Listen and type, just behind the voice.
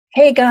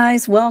Hey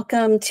guys,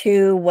 welcome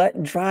to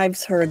What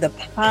Drives Her, the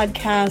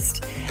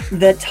podcast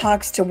that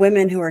talks to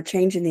women who are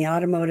changing the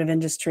automotive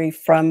industry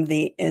from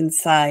the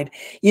inside.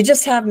 You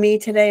just have me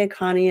today.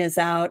 Connie is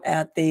out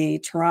at the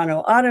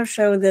Toronto Auto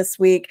Show this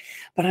week,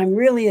 but I'm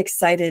really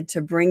excited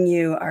to bring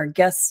you our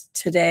guest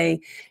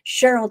today,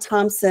 Cheryl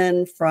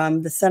Thompson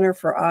from the Center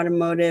for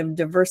Automotive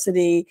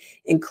Diversity,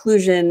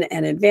 Inclusion,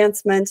 and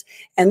Advancement,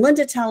 and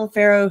Linda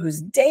Taliaferro,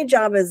 whose day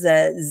job is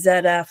at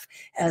ZF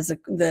as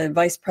the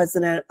Vice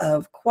President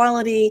of Quality,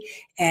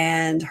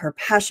 and her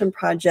passion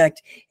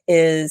project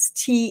is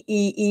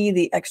TEE,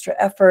 the Extra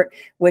Effort,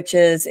 which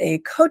is a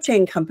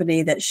coaching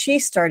company that she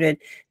started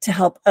to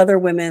help other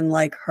women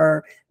like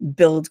her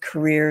build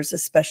careers,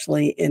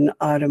 especially in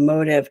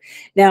automotive.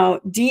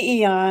 Now,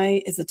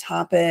 DEI is a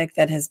topic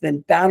that has been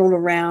battled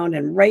around,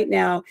 and right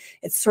now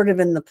it's sort of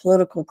in the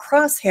political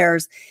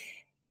crosshairs.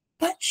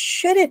 But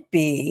should it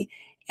be?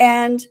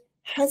 And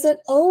has it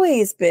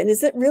always been?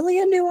 Is it really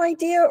a new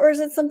idea, or is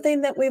it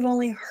something that we've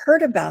only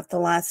heard about the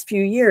last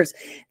few years?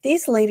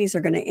 These ladies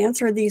are going to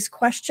answer these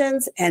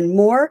questions and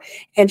more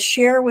and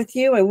share with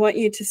you. I want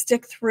you to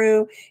stick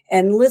through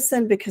and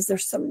listen, because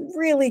there's some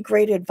really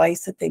great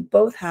advice that they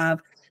both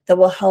have that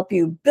will help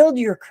you build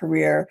your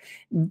career,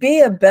 be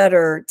a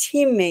better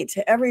teammate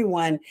to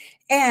everyone,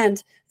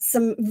 and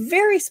some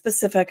very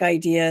specific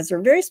ideas or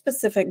very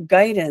specific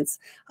guidance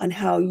on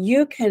how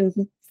you can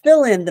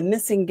fill in the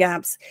missing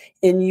gaps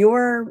in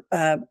your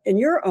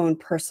own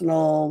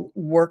personal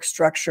work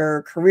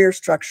structure, career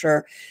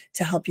structure,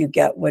 to help you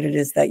get what it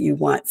is that you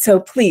want. So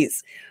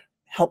please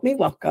help me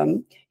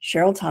welcome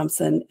Cheryl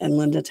Thompson and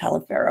Linda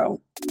Taliaferro.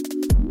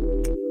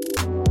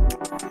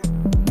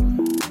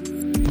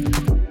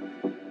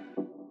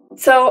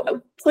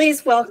 So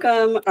please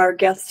welcome our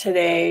guest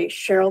today,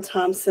 Cheryl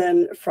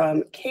Thompson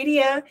from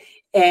Cadia,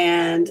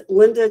 and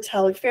Linda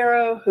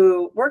Taliaferro,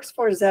 who works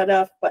for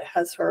ZF but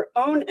has her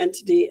own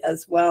entity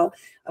as well.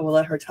 I will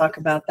let her talk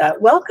about that.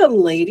 Welcome,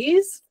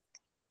 ladies.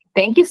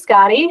 Thank you,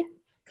 Scotty.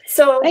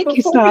 Thank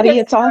you, Scotty.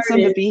 It's awesome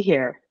to be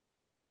here.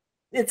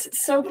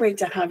 It's so great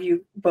to have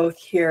you both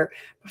here.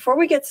 Before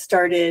we get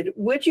started,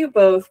 would you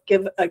both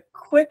give a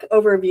quick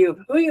overview of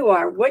who you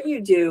are, what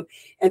you do,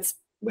 and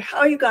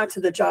how you got to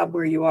the job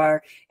where you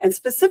are, and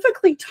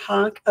specifically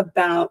talk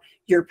about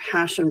your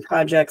passion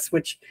projects,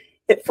 which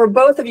for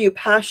both of you,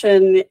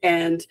 passion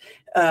and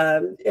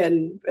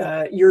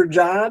your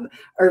job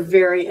are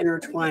very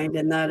intertwined,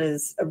 and that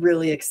is a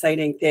really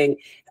exciting thing.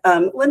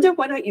 Linda,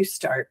 why don't you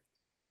start?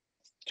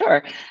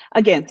 Sure.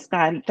 Again,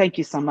 Scott, thank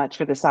you so much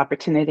for this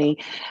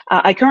opportunity.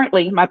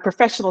 My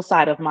professional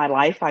side of my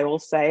life, I will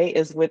say,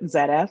 is with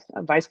ZF,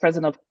 Vice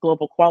President of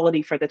Global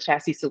Quality for the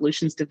Chassis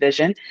Solutions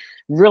Division.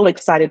 Real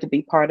excited to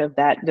be part of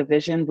that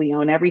division. We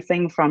own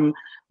everything from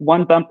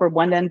one bumper,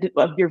 one end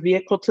of your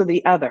vehicle to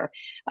the other.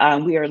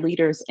 We are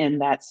leaders in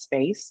that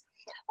space.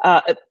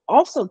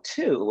 Also,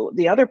 too,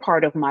 the other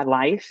part of my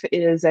life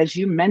is, as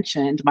you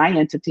mentioned, my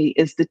entity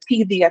is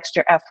the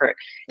Extra Effort.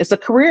 It's a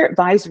career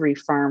advisory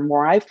firm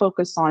where I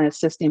focus on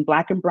assisting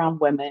Black and Brown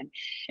women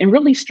in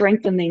really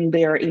strengthening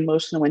their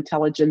emotional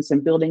intelligence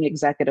and building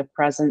executive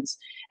presence.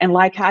 And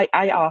like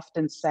I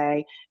often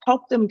say,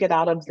 help them get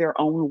out of their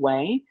own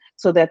way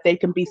so that they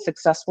can be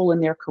successful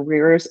in their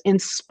careers in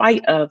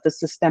spite of the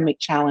systemic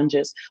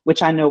challenges,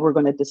 which I know we're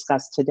going to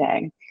discuss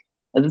today.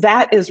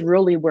 That is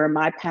really where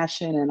my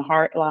passion and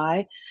heart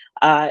lie.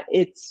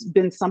 It's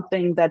been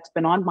something that's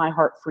been on my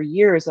heart for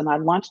years, and I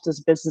launched this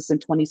business in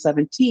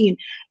 2017,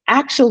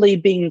 actually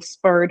being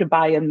spurred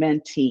by a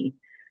mentee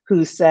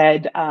who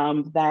said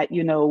that,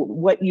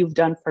 what you've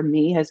done for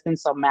me has been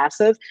so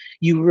massive,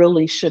 you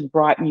really should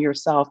broaden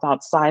yourself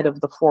outside of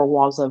the four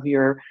walls of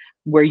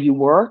where you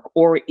work,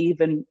 or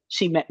even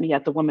she met me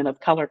at the Women of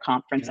Color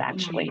conference,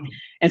 actually.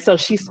 And so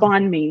she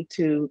spawned me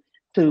to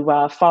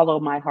follow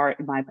my heart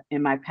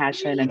and my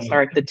passion and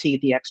start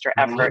the Extra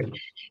Effort.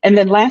 And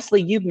then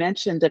lastly, you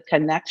mentioned a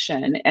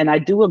connection, and I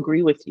do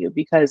agree with you,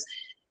 because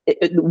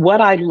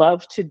what I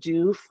love to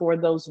do for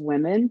those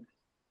women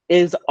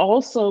is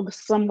also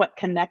somewhat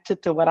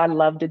connected to what I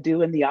love to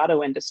do in the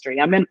auto industry.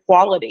 I'm in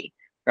quality,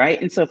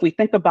 right? And so if we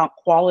think about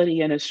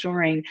quality and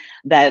assuring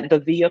that the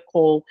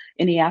vehicle,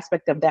 any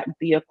aspect of that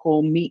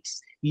vehicle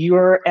meets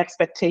your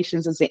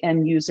expectations as the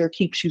end user,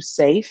 keeps you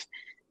safe,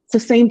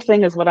 it's the same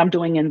thing as what I'm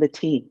doing in the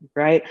team,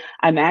 right?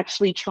 I'm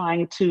actually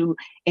trying to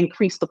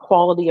increase the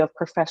quality of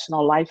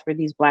professional life for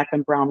these Black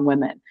and Brown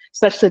women,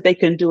 such that they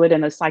can do it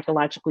in a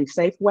psychologically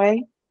safe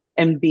way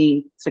and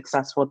be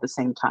successful at the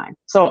same time.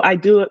 So I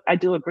do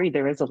agree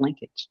there is a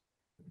linkage.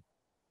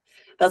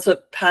 That's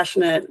what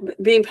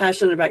being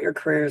passionate about your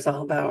career is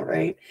all about,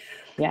 right?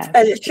 Yeah.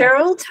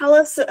 Cheryl, tell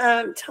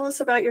us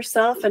about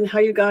yourself and how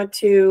you got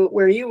to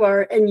where you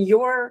are and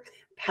your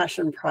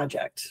passion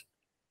project.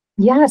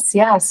 Yes.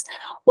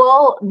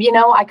 Well,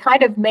 I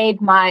kind of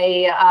made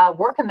my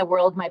work in the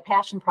world my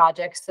passion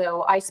project.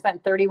 So I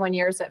spent 31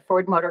 years at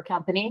Ford Motor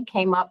Company,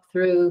 came up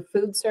through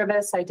food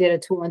service. I did a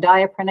tool and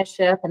die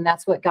apprenticeship, and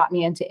that's what got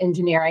me into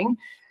engineering.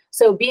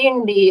 So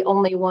being the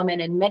only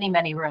woman in many,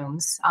 many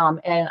rooms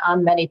and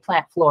on many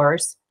plant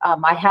floors,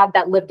 I had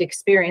that lived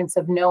experience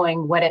of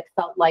knowing what it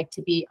felt like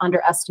to be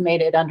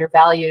underestimated,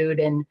 undervalued,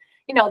 and,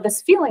 you know,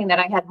 this feeling that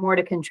I had more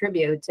to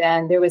contribute.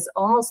 And there was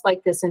almost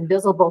like this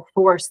invisible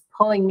force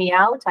pulling me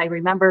out. I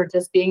remember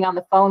just being on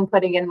the phone,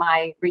 putting in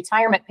my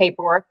retirement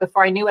paperwork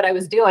before I knew what I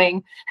was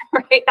doing,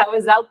 right? I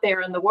was out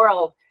there in the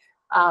world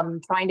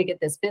trying to get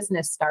this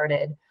business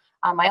started.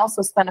 I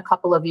also spent a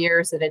couple of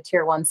years at a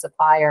tier 1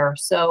 supplier.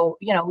 So,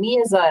 you know,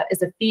 me as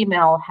a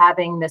female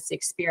having this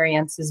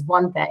experience is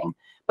one thing,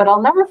 but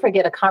I'll never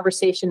forget a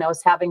conversation I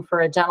was having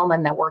for a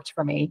gentleman that worked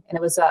for me. And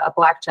it was a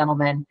Black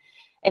gentleman.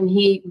 And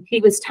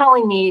he was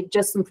telling me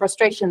just some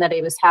frustration that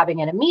he was having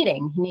in a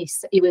meeting. And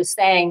he was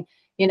saying,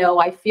 you know,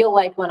 I feel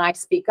like when I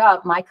speak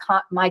up,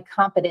 my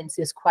competence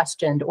is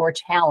questioned or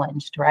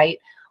challenged, right?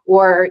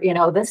 Or, you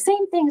know, the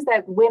same things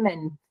that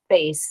women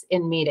face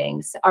in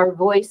meetings, our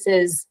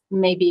voices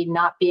maybe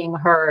not being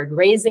heard,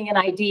 raising an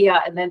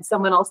idea, and then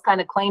someone else kind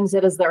of claims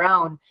it as their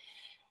own.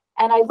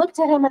 And I looked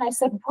at him and I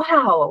said,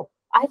 wow,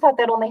 I thought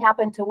that only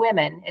happened to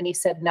women. And he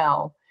said,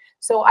 no.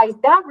 So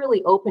that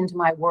really opened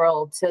my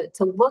world to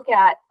look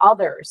at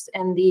others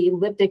and the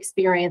lived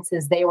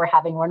experiences they were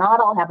having. We're not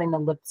all having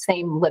the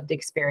same lived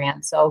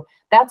experience. So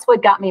that's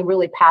what got me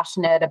really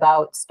passionate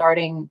about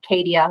starting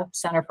CADIA,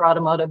 Center for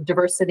Automotive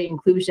Diversity,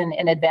 Inclusion,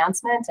 and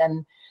Advancement.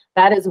 And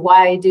that is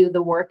why I do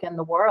the work in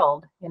the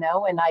world, you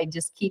know, and I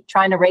just keep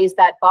trying to raise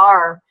that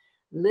bar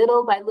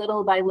little by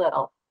little by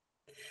little.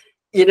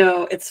 You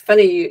know, it's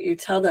funny you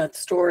tell that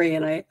story,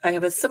 and I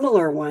have a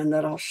similar one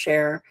that I'll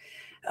share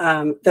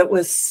that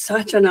was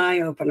such an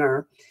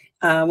eye-opener.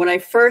 When I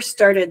first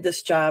started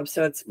this job,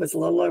 so it was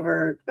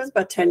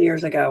about 10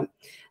 years ago,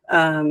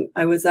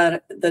 I was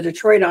at the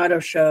Detroit Auto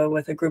Show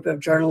with a group of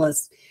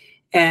journalists,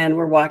 and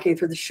we're walking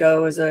through the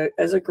show as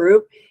a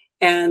group.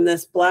 And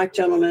this Black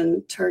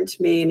gentleman turned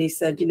to me and he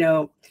said, you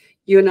know,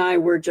 you and I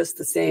were just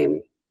the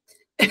same.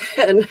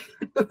 And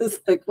I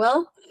was like,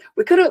 well,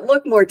 we couldn't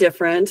look more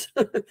different,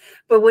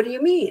 but what do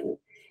you mean?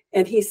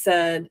 And he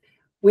said,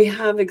 we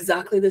have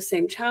exactly the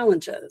same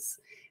challenges.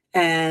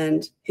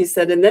 And he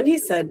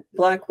said,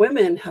 Black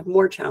women have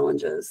more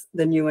challenges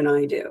than you and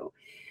I do.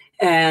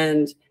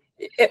 And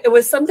it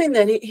was something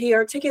that he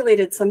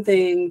articulated,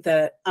 something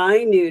that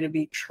I knew to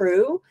be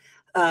true.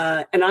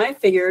 And I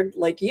figured,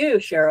 like you,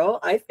 Cheryl,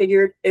 I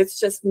figured it's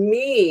just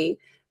me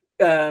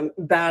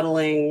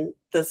battling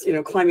this, you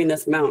know, climbing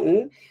this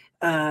mountain.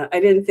 I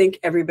didn't think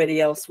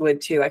everybody else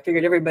would too. I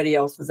figured everybody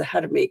else was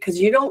ahead of me, because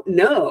you don't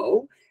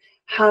know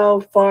how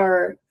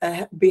far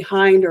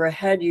behind or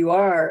ahead you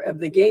are of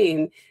the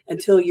game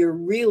until you're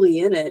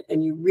really in it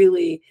and you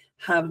really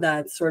have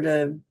that sort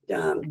of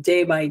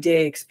day by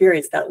day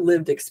experience, that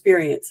lived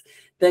experience.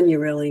 Then you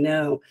really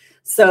know.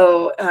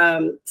 So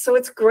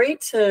it's great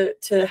to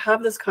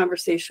have this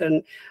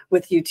conversation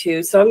with you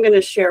two. So I'm going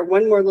to share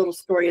one more little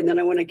story, and then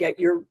I want to get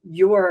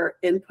your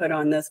input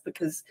on this,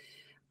 because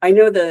I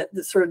know the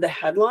sort of the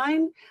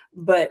headline,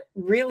 but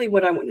really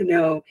what I want to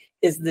know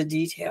is the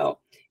detail.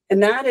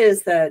 And that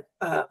is that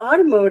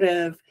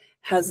automotive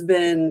has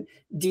been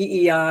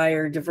DEI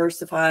or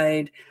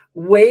diversified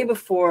way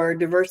before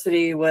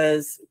diversity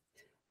was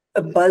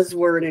a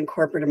buzzword in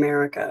corporate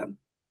America.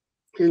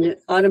 And the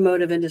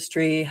automotive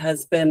industry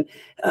has been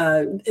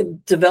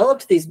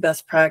developed these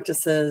best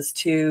practices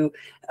to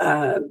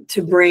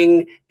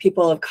bring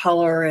people of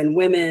color and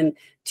women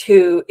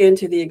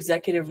into the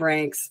executive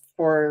ranks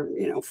for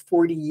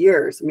 40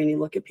 years. I mean, you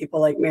look at people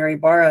like Mary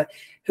Barra,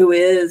 who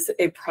is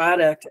a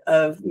product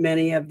of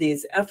many of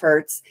these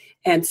efforts,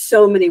 and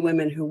so many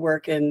women who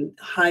work in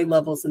high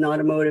levels in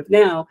automotive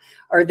now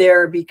are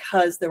there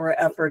because there were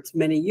efforts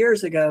many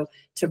years ago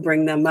to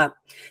bring them up.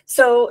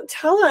 So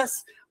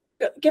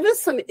give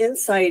us some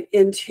insight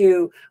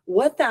into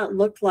what that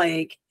looked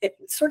like,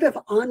 sort of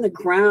on the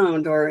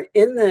ground or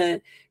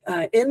in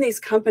these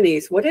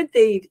companies. What did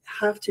they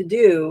have to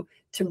do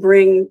to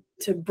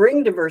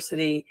bring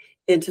diversity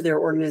into their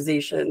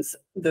organizations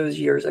those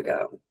years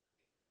ago?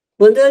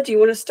 Linda, do you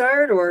want to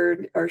start,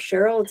 or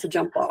Cheryl? It's a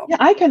jump ball. Yeah,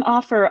 I can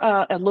offer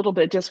a little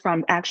bit just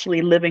from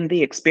actually living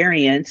the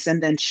experience,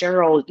 and then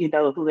Cheryl,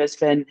 who has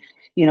been,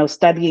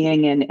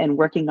 studying and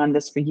working on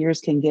this for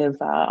years, can give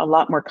a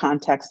lot more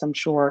context, I'm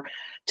sure,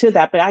 to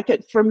that.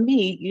 But for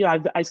me,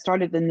 I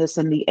started in this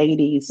in the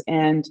 80s,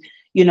 and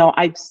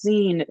I've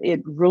seen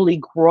it really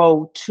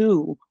grow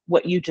to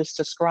what you just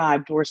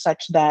described, or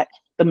such that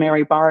the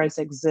Mary Barras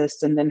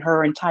exist, and then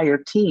her entire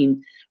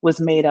team was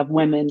made of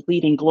women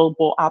leading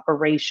global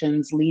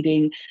operations,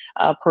 leading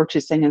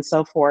purchasing, and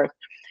so forth.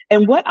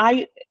 And what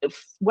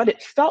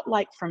it felt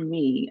like for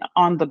me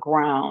on the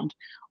ground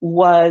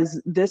was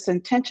this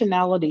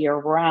intentionality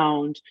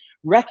around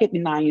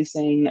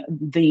recognizing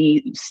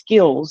the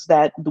skills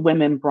that the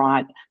women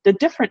brought, the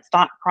different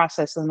thought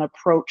process and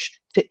approach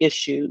to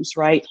issues,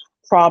 right?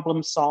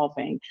 Problem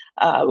solving,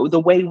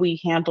 the way we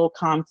handle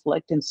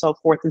conflict, and so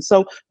forth. And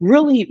so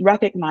really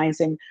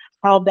recognizing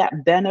how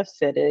that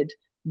benefited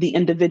the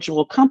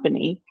individual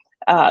company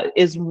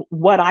is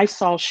what I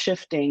saw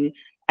shifting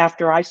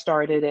after I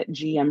started at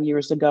GM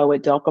years ago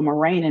at Delco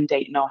Moraine in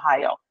Dayton,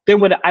 Ohio.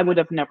 I would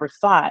have never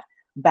thought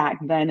back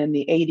then in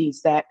the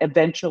 80s that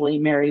eventually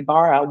Mary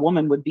Barra, a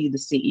woman, would be the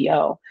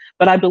CEO.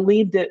 But I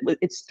believe that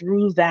it's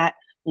through that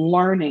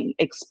learning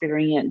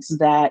experience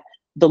that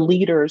the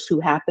leaders who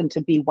happen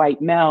to be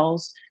white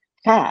males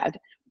had.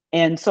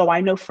 And so I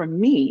know for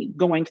me,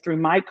 going through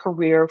my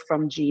career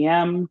from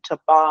GM to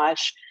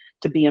Bosch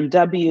to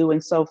BMW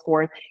and so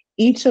forth,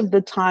 each of the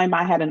time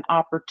I had an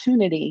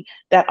opportunity,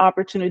 that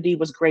opportunity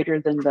was greater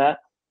than the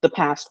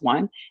past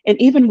one.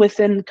 And even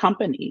within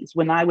companies,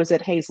 when I was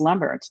at Hayes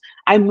Lemmertz,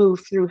 I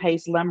moved through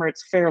Hayes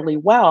Lemmertz fairly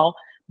well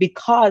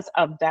because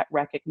of that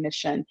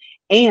recognition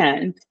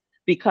and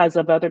because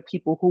of other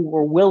people who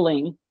were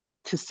willing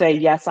to say,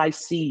 yes, I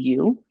see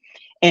you,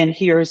 and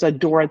here's a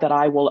door that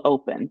I will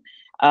open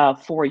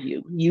for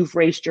you. You've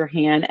raised your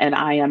hand and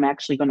I am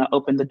actually going to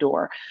open the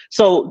door.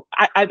 So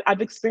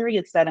I've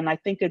experienced that. And I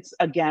think it's,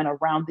 again,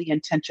 around the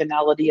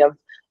intentionality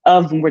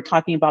of when we're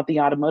talking about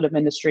the automotive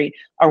industry,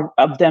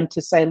 of them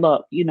to say,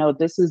 look,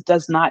 this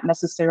does not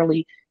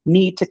necessarily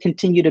need to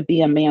continue to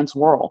be a man's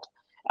world.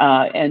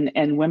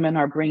 And women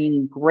are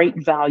bringing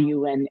great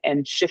value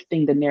and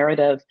shifting the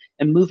narrative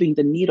and moving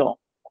the needle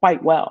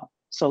quite well.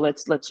 So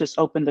let's just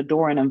open the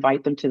door and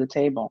invite them to the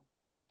table.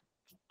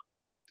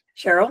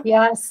 Cheryl?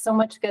 Yes, so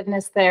much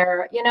goodness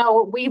there.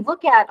 We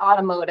look at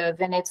automotive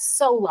and it's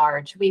so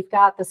large. We've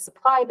got the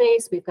supply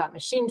base, we've got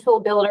machine tool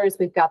builders,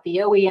 we've got the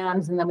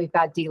OEMs, and then we've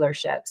got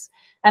dealerships.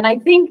 And I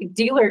think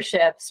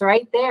dealerships,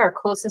 right, they are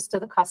closest to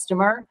the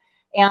customer,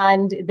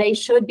 and they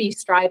should be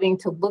striving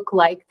to look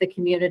like the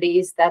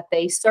communities that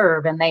they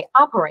serve and they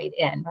operate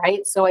in,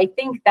 right? So I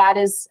think that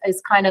is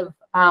kind of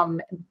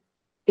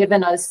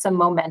given us some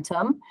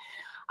momentum.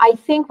 I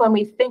think when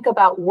we think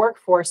about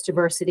workforce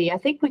diversity, I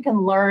think we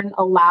can learn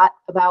a lot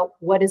about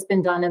what has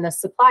been done in the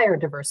supplier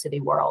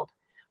diversity world,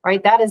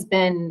 right? That has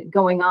been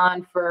going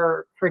on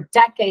for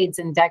decades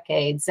and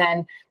decades.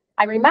 And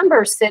I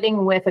remember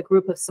sitting with a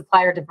group of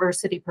supplier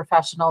diversity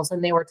professionals,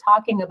 and they were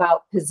talking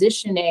about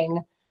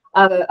positioning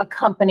a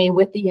company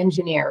with the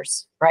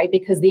engineers, right?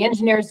 Because the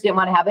engineers didn't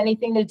want to have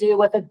anything to do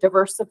with a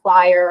diverse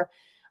supplier,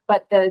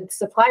 but the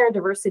supplier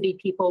diversity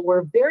people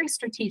were very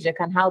strategic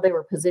on how they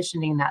were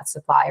positioning that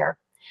supplier.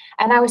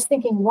 And I was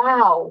thinking,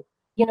 wow,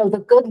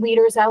 the good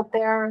leaders out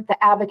there, the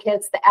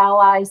advocates, the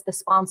allies, the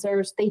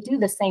sponsors, they do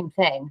the same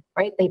thing,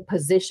 right? They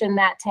position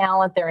that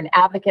talent. They're an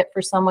advocate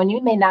for someone.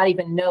 You may not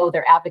even know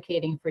they're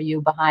advocating for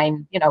you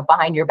behind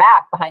your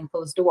back, behind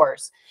closed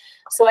doors.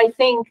 So I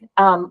think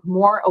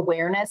more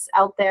awareness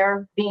out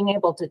there, being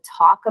able to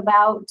talk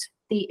about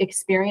the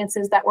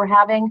experiences that we're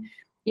having.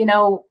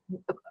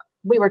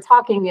 We were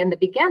talking in the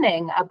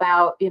beginning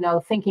about,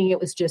 thinking it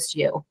was just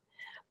you.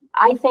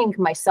 I think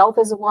myself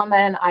as a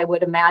woman, I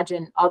would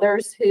imagine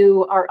others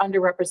who are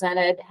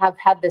underrepresented have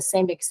had the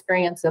same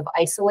experience of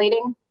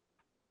isolating,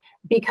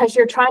 because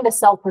you're trying to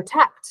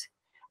self-protect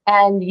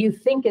and you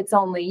think it's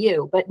only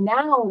you. But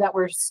now that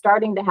we're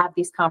starting to have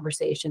these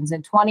conversations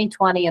in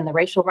 2020, and the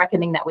racial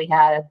reckoning that we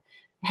had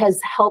has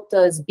helped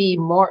us be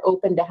more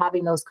open to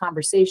having those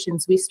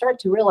conversations, we start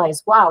to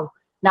realize, wow,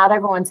 not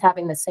everyone's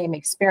having the same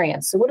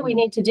experience. So what do we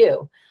need to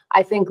do?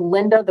 I think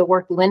the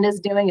work Linda's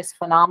doing is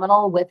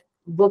phenomenal with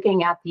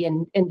looking at the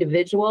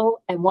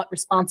individual and what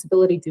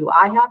responsibility do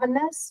I have in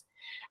this?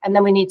 And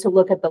then we need to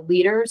look at the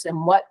leaders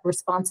and what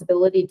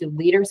responsibility do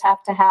leaders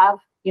have to have,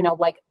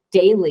 like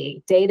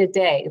daily, day to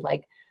day,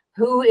 like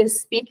who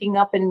is speaking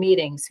up in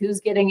meetings,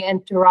 who's getting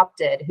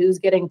interrupted, who's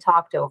getting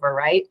talked over,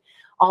 right?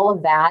 All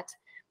of that.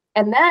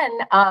 And then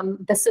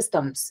the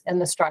systems and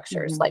the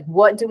structures, like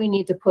what do we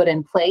need to put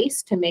in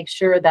place to make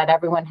sure that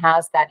everyone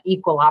has that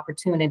equal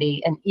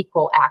opportunity and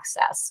equal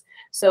access?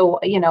 So,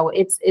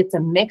 it's a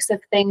mix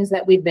of things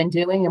that we've been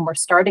doing, and we're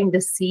starting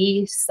to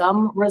see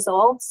some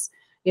results.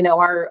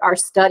 Our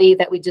study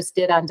that we just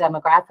did on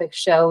demographics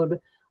showed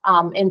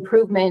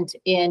improvement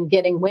in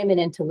getting women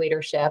into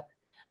leadership,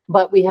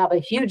 but we have a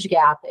huge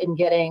gap in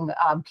getting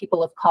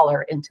people of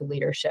color into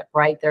leadership,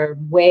 right? They're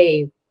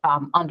way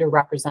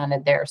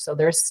underrepresented there. So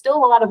there's still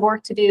a lot of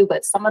work to do,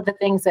 but some of the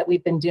things that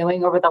we've been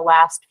doing over the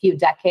last few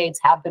decades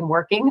have been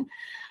working.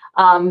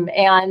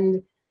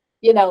 And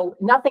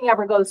nothing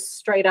ever goes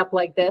straight up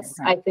like this.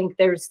 I think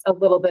there's a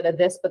little bit of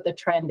this, but the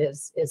trend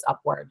is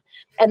upward.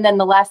 And then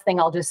the last thing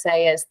I'll just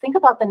say is think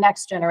about the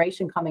next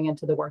generation coming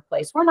into the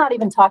workplace. We're not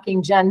even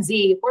talking Gen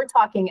Z, we're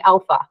talking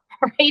Alpha,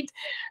 right?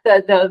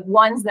 The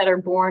ones that are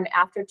born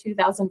after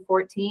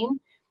 2014.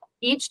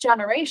 Each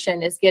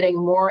generation is getting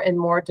more and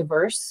more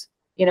diverse,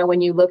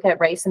 when you look at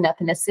race and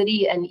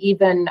ethnicity and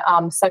even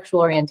sexual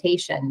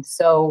orientation.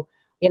 So,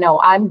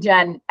 I'm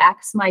Gen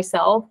X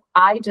myself.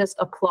 I just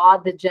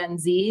applaud the Gen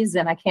Zs,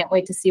 and I can't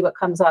wait to see what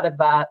comes out of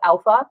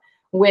Alpha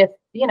with,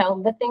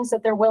 the things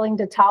that they're willing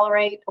to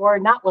tolerate or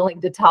not willing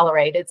to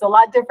tolerate. It's a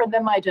lot different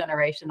than my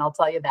generation, I'll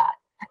tell you that.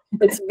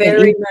 It's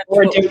very much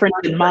more different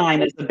than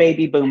mine as a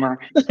baby boomer.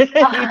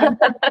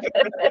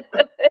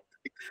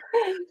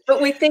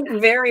 But we think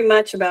very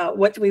much about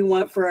what do we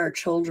want for our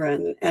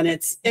children. And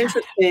it's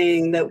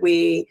interesting that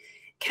we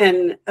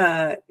can,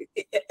 I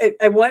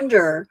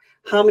wonder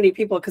how many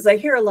people, because I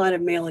hear a lot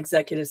of male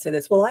executives say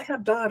this, well, I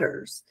have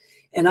daughters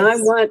and I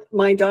want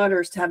my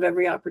daughters to have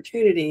every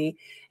opportunity.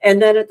 And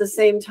then at the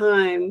same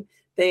time,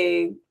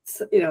 they,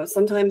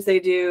 sometimes they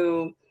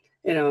do,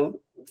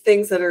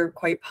 things that are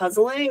quite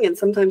puzzling, and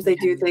sometimes they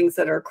do things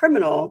that are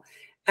criminal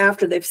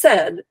after they've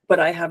said, but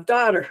I have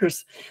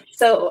daughters.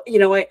 So,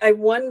 I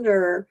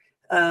wonder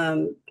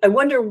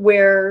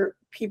where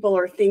people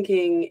are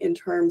thinking in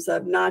terms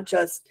of not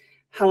just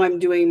how I'm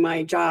doing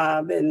my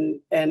job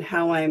and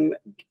how I'm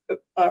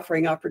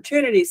offering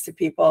opportunities to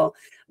people,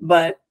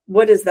 but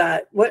what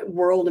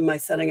world am I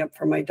setting up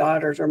for my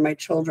daughters or my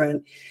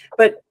children?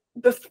 But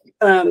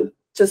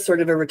just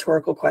sort of a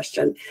rhetorical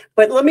question.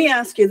 But let me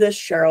ask you this,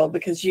 Cheryl,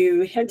 because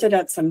you hinted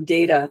at some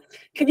data.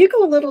 Can you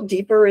go a little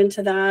deeper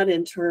into that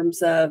in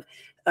terms of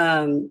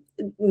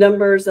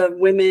numbers of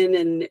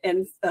women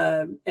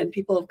and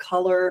people of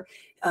color,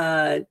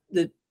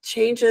 the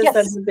changes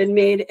that have been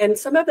made, and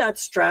some of that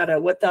strata,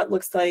 what that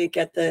looks like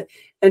at the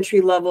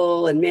entry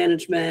level and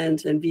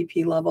management and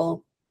VP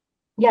level?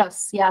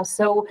 Yes. Yeah.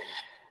 So,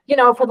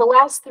 for the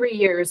last 3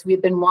 years,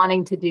 we've been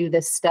wanting to do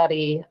this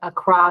study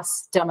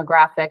across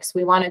demographics.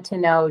 We wanted to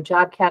know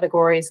job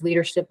categories,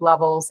 leadership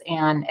levels,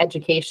 and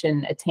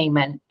education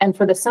attainment. And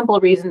for the simple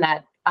reason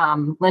that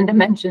Linda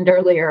mentioned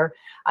earlier,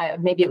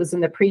 maybe it was in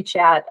the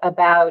pre-chat,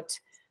 about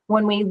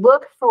when we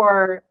look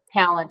for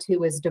talent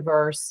who is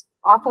diverse,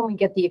 often we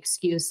get the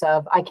excuse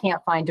of, I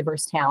can't find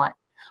diverse talent.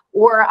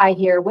 Or I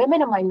hear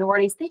women and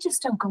minorities, they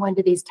just don't go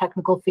into these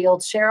technical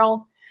fields,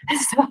 Cheryl.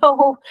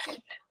 So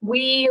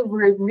we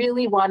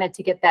really wanted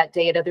to get that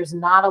data. There's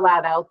not a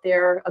lot out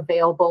there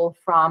available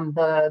from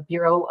the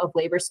Bureau of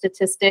Labor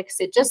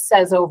Statistics. It just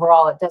says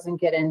overall, it doesn't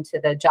get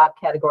into the job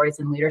categories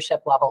and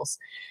leadership levels.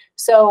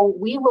 So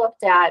we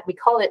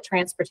call it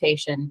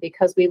transportation,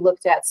 because we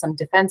looked at some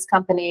defense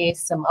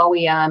companies, some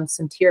OEMs,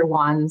 some tier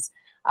ones,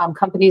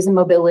 companies in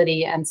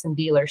mobility, and some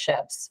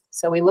dealerships.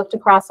 So we looked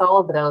across all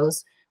of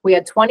those. We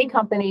had 20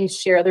 companies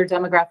share their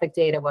demographic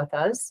data with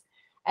us.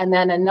 And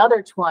then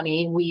another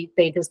 20,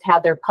 they just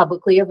had their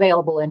publicly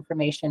available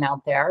information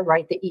out there,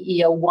 right? The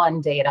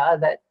EEO1 data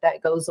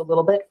that goes a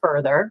little bit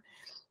further.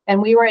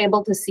 And we were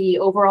able to see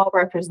overall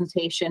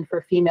representation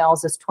for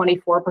females is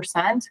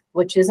 24%,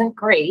 which isn't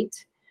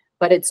great,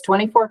 but it's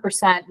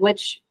 24%,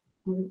 which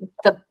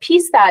the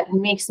piece that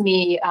makes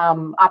me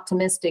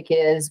optimistic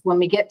is when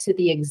we get to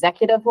the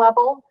executive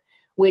level,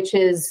 which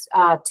is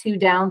 2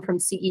 down from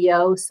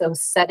CEO, so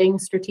setting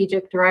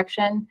strategic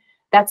direction,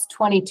 that's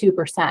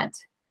 22%.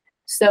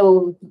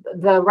 So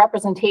the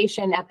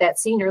representation at that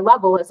senior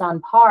level is on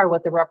par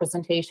with the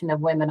representation of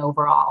women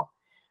overall.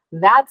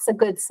 That's a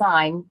good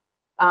sign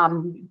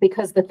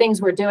because the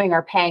things we're doing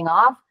are paying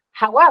off.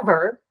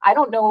 However, I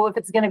don't know if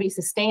it's going to be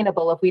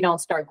sustainable if we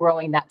don't start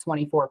growing that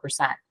 24%,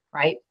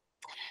 right?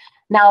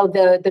 Now,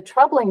 the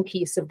troubling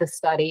piece of the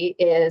study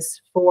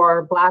is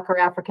for Black or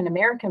African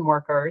American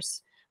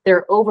workers,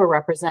 they're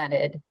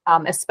overrepresented,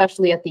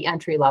 especially at the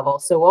entry level.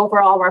 So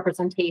overall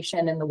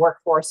representation in the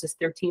workforce is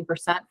 13%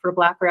 for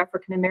Black or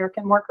African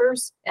American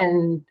workers,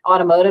 and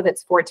automotive,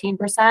 it's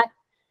 14%.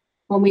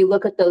 When we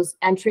look at those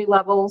entry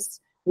levels,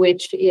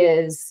 which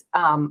is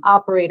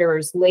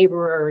operators,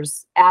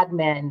 laborers,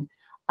 admin,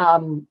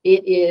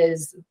 it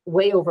is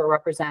way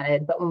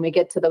overrepresented. But when we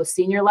get to those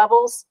senior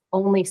levels,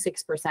 only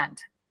 6%.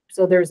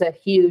 So there's a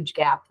huge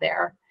gap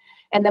there.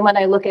 And then when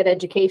I look at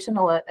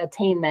educational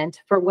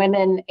attainment for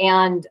women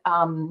and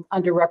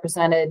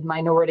underrepresented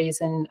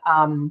minorities and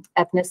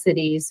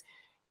ethnicities,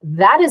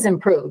 that is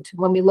improved.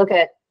 When we look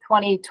at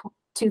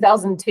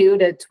 2002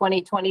 to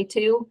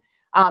 2022,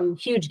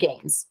 huge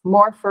gains,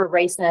 more for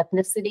race and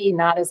ethnicity,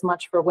 not as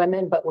much for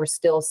women, but we're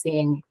still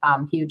seeing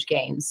huge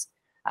gains.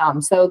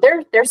 So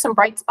there's some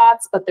bright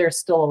spots, but there's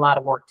still a lot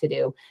of work to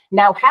do.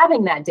 Now,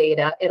 having that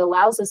data, it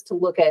allows us to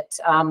look at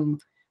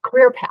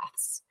career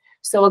paths.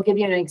 So I'll give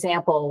you an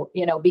example,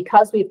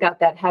 because we've got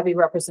that heavy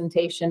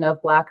representation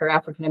of Black or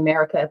African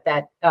American at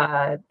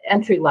that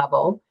entry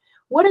level,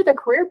 what are the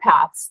career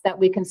paths that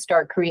we can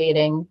start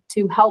creating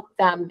to help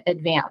them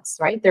advance,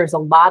 right? There's a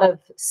lot of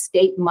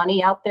state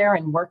money out there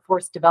in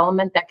workforce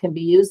development that can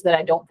be used that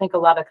I don't think a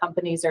lot of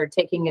companies are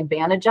taking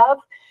advantage of.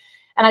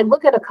 And I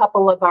look at a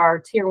couple of our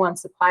tier one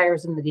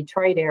suppliers in the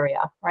Detroit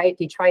area, right?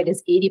 Detroit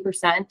is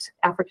 80%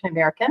 African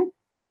American.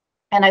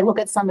 And I look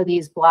at some of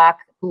these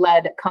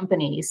Black-led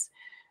companies.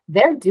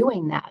 They're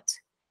doing that.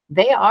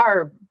 They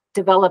are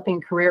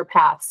developing career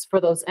paths for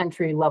those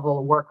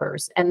entry-level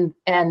workers, and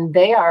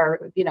they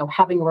are,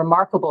 having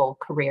remarkable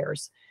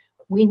careers.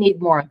 We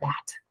need more of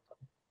that.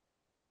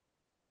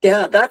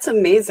 Yeah, that's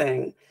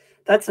amazing.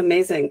 That's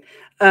amazing.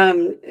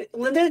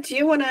 Linda, do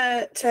you want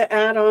to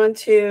add on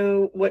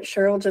to what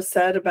Cheryl just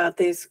said about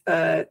these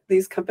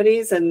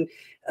companies and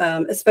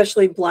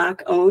especially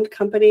Black-owned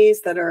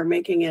companies that are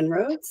making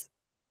inroads?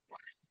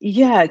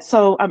 Yeah,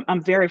 so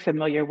I'm very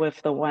familiar with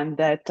the one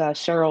that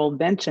Cheryl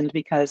mentioned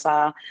because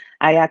I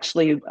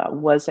actually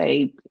was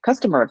a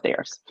customer of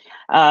theirs.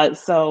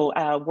 So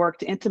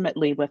worked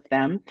intimately with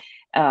them.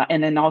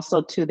 And then also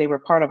too, they were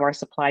part of our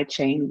supply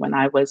chain when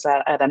I was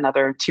at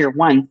another tier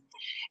one.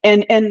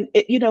 And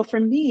it, for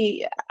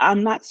me,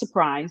 I'm not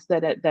surprised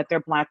that they're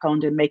Black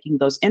owned and making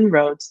those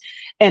inroads.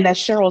 And as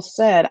Cheryl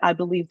said, I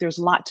believe there's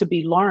a lot to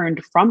be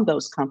learned from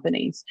those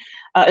companies,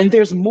 and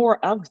there's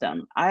more of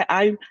them.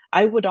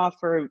 I would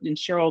offer, and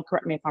Cheryl,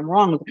 correct me if I'm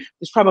wrong,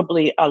 there's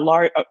probably a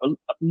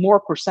more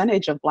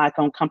percentage of Black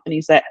owned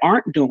companies that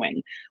aren't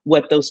doing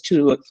what those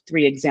 2 or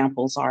 3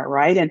 examples are,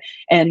 right?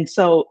 And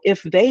so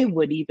if they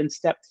would even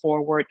step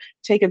forward,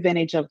 take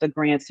advantage of the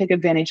grants, take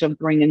advantage of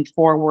bringing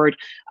forward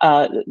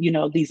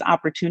these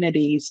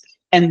opportunities,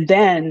 and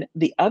then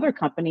the other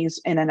companies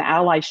in an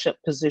allyship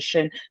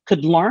position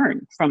could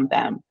learn from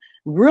them,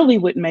 really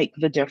would make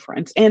the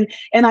difference. And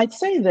I'd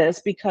say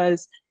this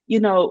because a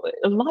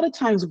lot of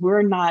times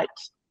we're not,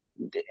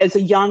 as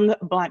a young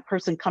Black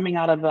person coming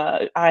out of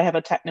I have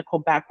a technical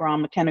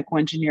background, mechanical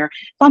engineer.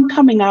 If I'm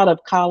coming out of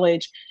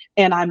college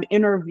and I'm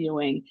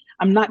interviewing,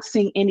 I'm not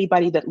seeing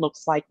anybody that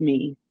looks like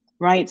me,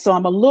 right? So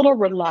I'm a little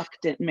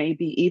reluctant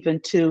maybe even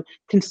to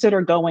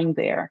consider going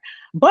there.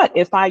 But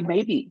if I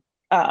maybe,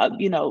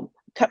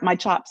 cut my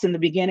chops in the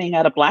beginning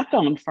at a Black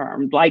owned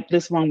firm like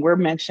this one we're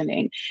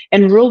mentioning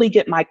and really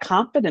get my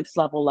confidence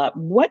level up,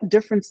 what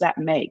difference that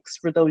makes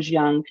for those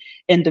young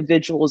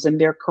individuals in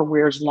their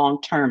careers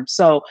long term.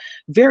 So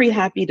very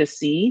happy to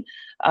see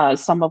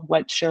some of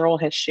what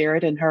Cheryl has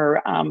shared in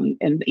her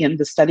in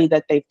the study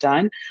that they've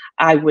done.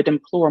 I would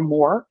implore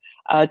more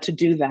to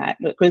do that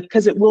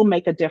because it will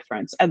make a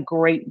difference, a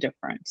great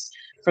difference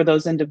for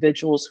those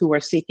individuals who are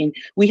seeking.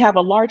 We have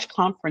a large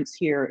conference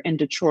here in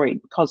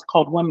Detroit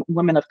called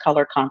Women of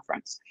Color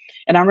Conference.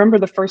 And I remember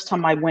the first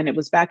time I went, it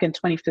was back in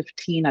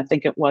 2015, I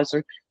think it was,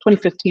 or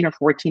 2015 or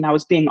 14, I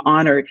was being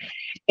honored.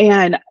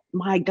 And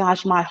my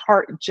gosh, my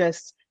heart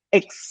just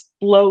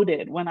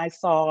exploded when I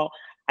saw,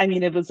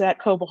 it was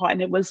at Cobohart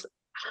and it was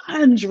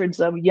hundreds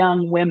of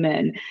young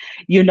women,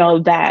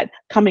 that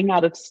coming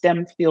out of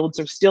STEM fields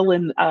are still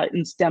in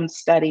STEM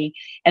study,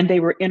 and they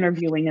were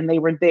interviewing and they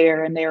were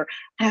there and they're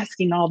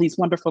asking all these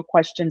wonderful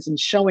questions and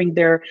showing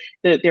their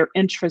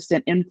interest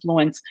and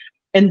influence.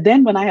 And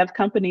then when I have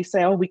companies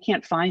say, oh, we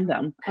can't find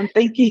them, I'm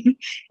thinking,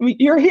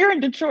 you're here in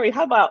Detroit.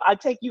 How about I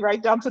take you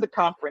right down to the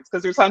conference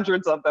because there's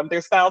hundreds of them.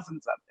 There's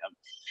thousands of them.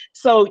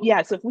 So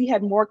yes, if we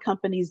had more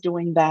companies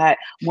doing that,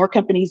 more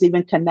companies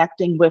even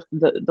connecting with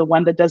the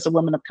one that does the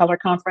Women of Color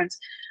Conference,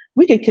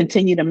 we could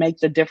continue to make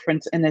the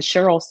difference. And as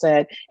Cheryl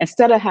said,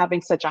 instead of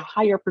having such a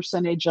higher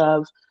percentage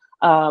of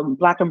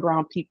Black and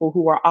brown people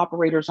who are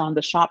operators on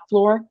the shop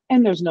floor,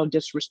 and there's no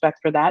disrespect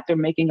for that, they're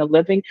making a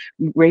living,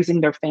 raising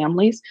their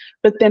families,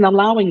 but then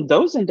allowing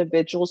those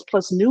individuals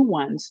plus new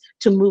ones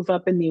to move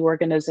up in the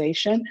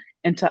organization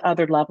into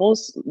other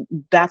levels.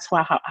 That's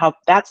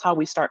how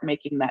we start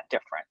making that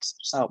difference.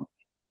 So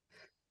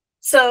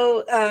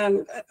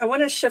I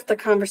want to shift the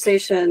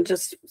conversation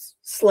just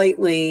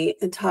slightly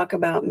and talk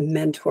about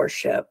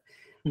mentorship,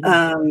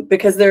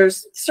 because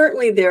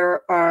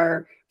there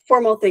are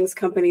formal things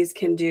companies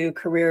can do: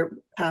 career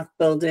path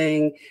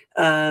building,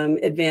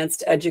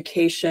 advanced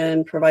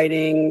education,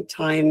 providing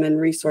time and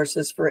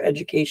resources for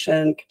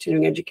education,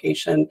 continuing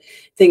education,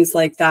 things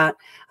like that.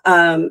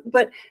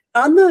 But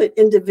on the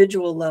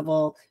individual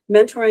level,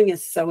 mentoring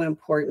is so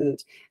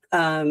important.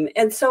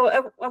 And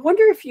so I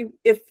wonder if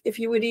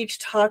you would each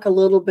talk a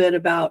little bit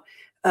about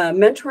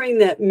mentoring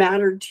that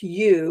mattered to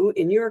you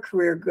in your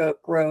career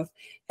growth,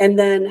 and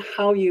then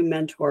how you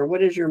mentor.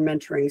 What is your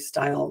mentoring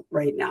style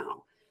right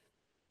now?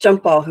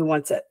 Jump ball, who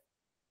wants it?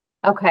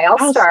 Okay,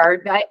 I'll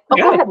start.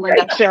 Go ahead,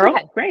 Linda. Cheryl, go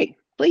ahead. Great.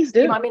 Please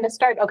do. You want me to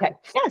start? Okay.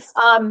 Yes.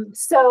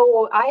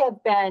 So I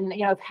have been,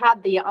 I've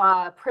had the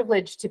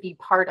privilege to be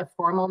part of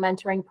formal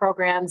mentoring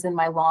programs in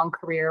my long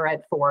career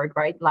at Ford,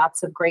 right?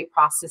 Lots of great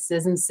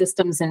processes and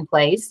systems in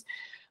place.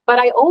 But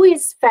I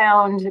always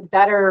found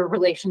better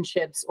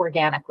relationships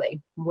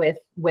organically with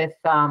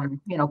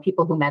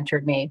people who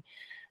mentored me.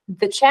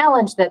 The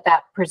challenge that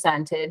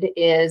presented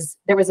is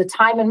there was a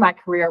time in my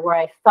career where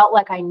I felt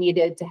like I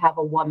needed to have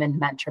a woman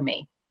mentor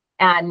me.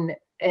 And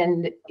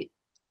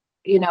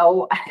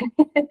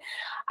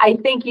I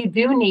think you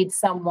do need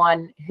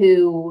someone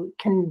who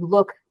can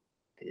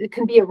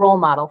be a role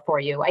model for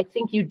you. I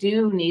think you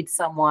do need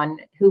someone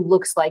who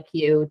looks like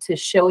you to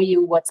show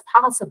you what's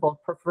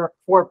possible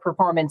for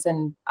performance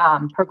and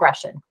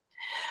progression.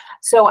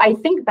 So I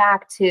think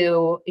back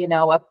to,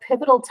 a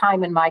pivotal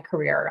time in my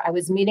career. I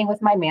was meeting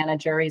with my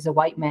manager. He's a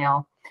white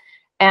male.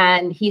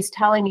 And he's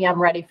telling me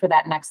I'm ready for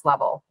that next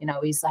level.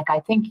 He's like, I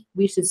think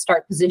we should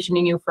start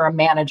positioning you for a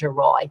manager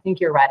role. I think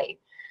you're ready.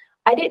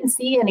 I didn't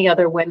see any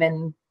other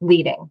women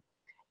leading.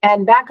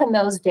 And back in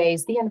those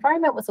days, the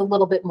environment was a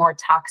little bit more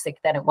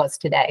toxic than it was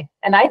today.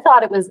 And I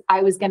thought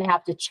I was going to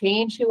have to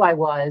change who I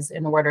was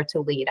in order to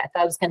lead. I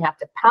thought I was going to have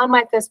to pound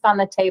my fist on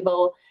the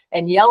table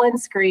and yell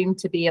and scream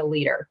to be a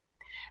leader.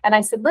 And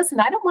I said, listen,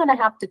 I don't want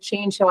to have to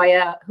change who I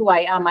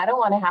am. I don't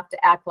want to have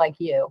to act like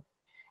you.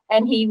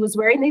 And he was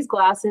wearing these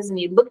glasses, and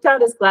he looked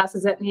out his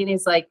glasses at me, and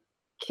he's like,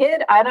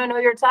 kid, I don't know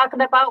what you're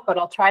talking about, but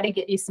I'll try to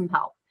get you some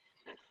help.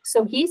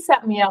 So he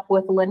set me up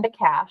with Linda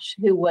Cash,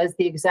 who was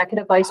the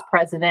executive vice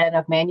president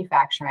of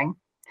manufacturing.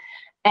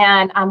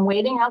 And I'm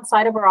waiting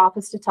outside of her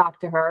office to talk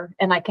to her.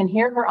 And I can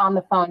hear her on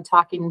the phone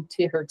talking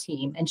to her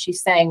team. And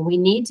she's saying, we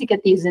need to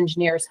get these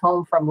engineers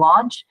home from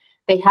launch.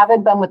 They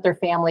haven't been with their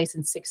families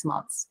in 6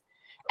 months.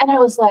 And I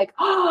was like,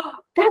 oh,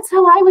 that's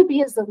how I would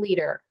be as a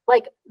leader.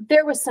 Like,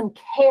 there was some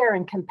care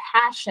and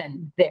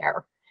compassion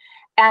there.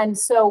 And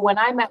so when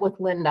I met with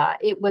Linda,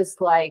 it was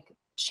like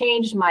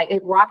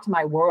it rocked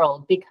my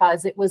world,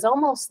 because it was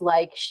almost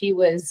like she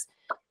was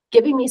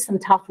giving me some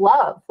tough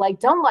love. Like,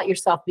 don't let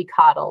yourself be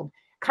coddled.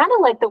 Kind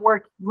of like the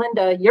work,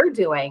 Linda, you're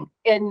doing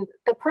in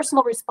the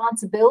personal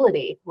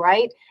responsibility,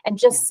 right? And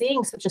just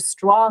seeing such a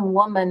strong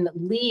woman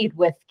lead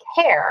with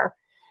care,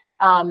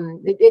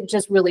 it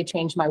just really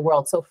changed my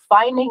world. So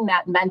finding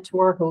that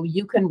mentor who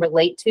you can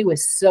relate to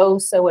is so,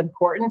 so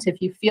important.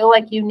 If you feel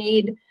like you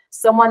need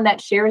someone that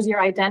shares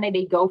your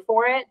identity, go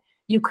for it.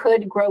 You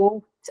could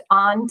grow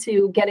on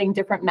to getting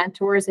different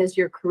mentors as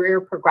your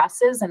career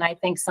progresses. And I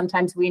think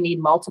sometimes we need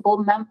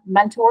multiple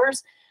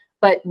mentors,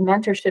 but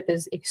mentorship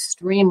is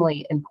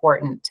extremely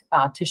important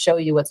to show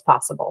you what's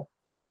possible.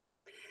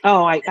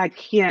 Oh, I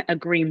can't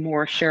agree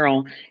more,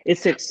 Cheryl.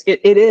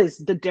 It is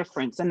the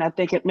difference. And I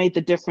think it made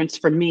the difference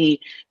for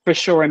me, for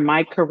sure, in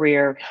my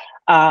career.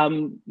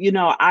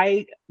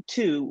 I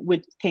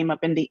too came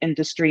up in the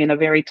industry in a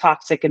very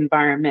toxic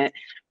environment,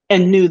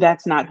 and knew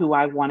that's not who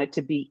I wanted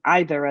to be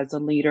either as a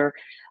leader,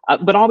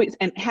 but always,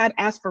 and had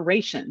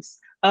aspirations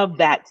of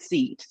that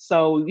seat.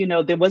 So,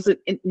 there wasn't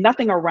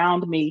nothing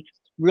around me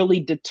really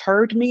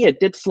deterred me. It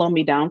did slow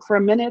me down for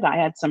a minute. I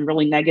had some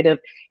really negative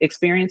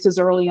experiences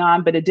early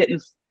on, but it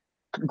didn't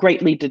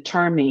greatly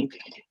deter me.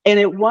 And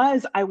it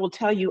was, I will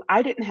tell you,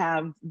 I didn't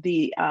have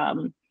the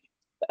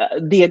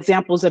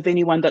examples of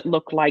anyone that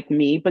looked like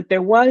me, but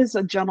there was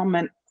a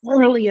gentleman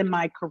early in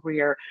my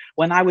career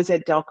when I was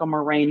at Delco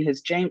Moraine.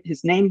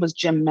 His name was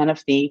Jim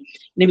Menifee,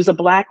 and he was a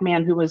Black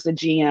man who was the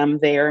GM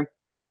there,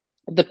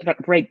 the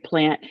brake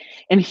plant.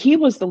 And he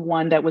was the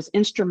one that was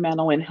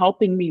instrumental in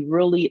helping me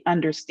really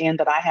understand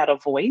that I had a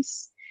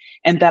voice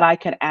and that I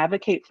could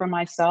advocate for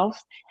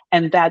myself,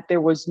 and that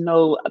there was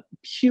no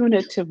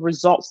punitive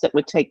results that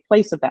would take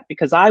place of that,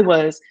 because I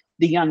was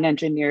the young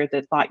engineer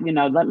that thought,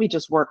 let me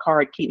just work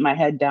hard, keep my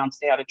head down,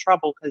 stay out of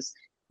trouble, because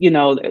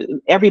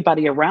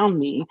everybody around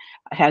me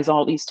has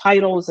all these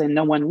titles and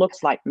no one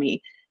looks like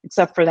me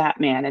except for that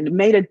man. And it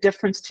made a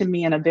difference to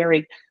me in a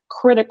very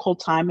critical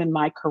time in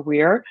my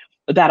career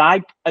that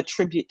I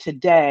attribute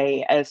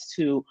today as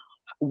to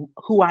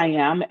who I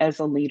am as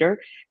a leader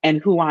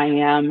and who I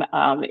am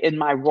in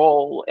my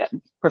role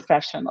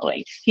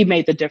professionally. He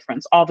made the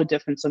difference, all the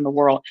difference in the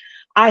world.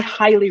 I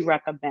highly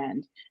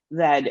recommend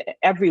that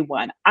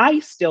everyone, I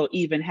still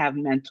even have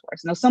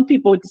mentors. Now, some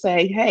people would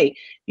say, hey,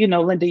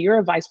 Linda, you're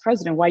a vice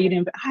president. Why you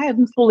didn't? I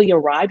haven't fully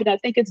arrived. And I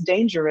think it's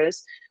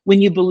dangerous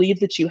when you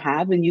believe that you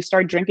have and you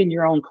start drinking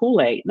your own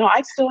Kool-Aid. No,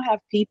 I still have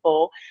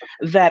people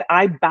that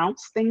I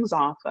bounce things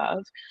off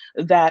of,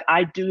 that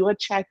I do a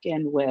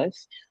check-in with.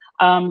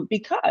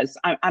 Because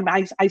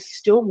I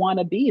still want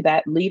to be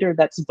that leader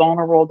that's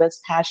vulnerable, that's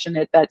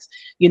passionate, that's,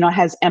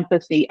 has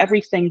empathy,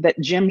 everything that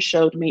Jim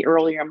showed me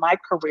earlier in my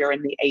career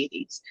in the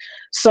 80s.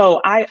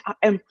 So I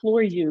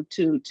implore you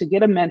to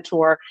get a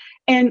mentor,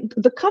 and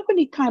the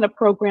company kind of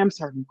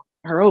programs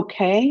are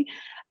okay.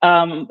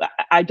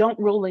 I don't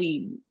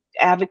really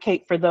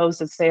advocate for those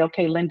that say,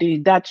 okay, Linda,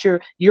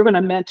 you're going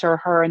to mentor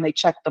her and they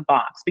check the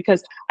box,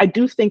 because I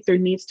do think there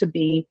needs to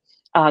be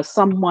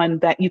someone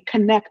that you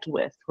connect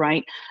with,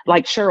 right?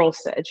 Like Cheryl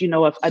said,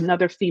 if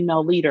another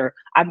female leader,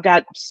 I've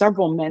got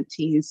several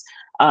mentees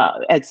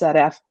at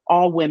ZF,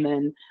 all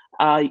women,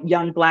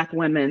 young Black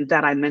women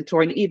that I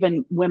mentor, and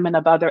even women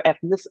of other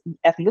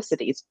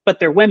ethnicities, but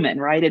they're women,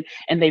 right?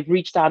 And they've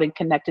reached out and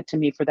connected to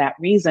me for that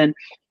reason.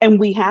 And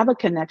we have a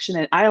connection.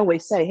 And I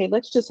always say, hey,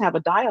 let's just have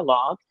a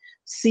dialogue,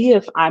 see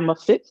if I'm a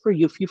fit for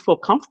you, if you feel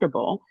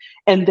comfortable,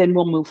 and then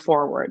we'll move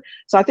forward.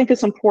 So I think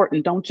it's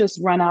important. Don't just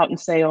run out and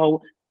say,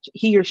 oh,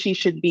 he or she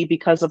should be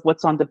because of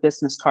what's on the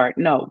business card.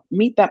 No,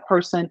 meet that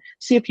person,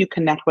 see if you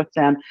connect with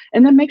them,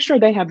 and then make sure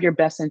they have your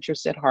best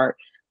interest at heart.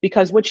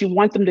 Because what you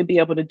want them to be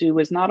able to do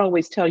is not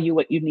always tell you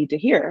what you need to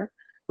hear,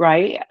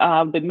 right?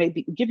 But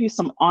maybe give you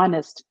some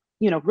honest,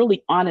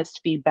 really honest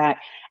feedback,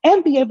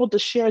 and be able to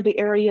share the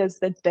areas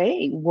that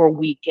they were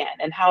weak in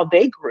and how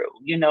they grew,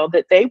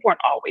 that they weren't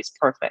always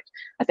perfect.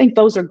 I think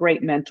those are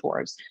great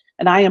mentors.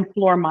 And I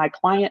implore my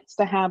clients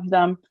to have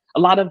them. A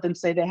lot of them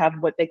say they have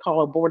what they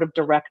call a board of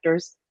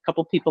directors, a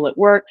couple people at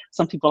work,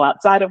 some people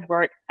outside of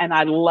work. And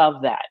I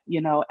love that,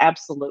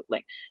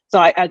 absolutely. So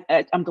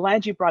I'm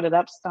glad you brought it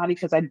up, Scotty,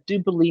 because I do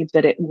believe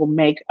that it will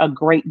make a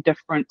great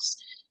difference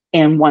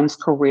in one's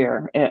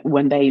career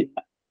when they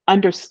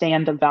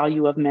understand the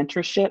value of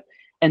mentorship,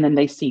 and then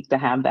they seek to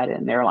have that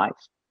in their life.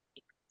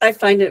 I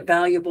find it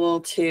valuable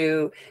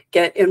to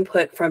get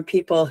input from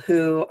people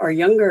who are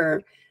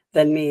younger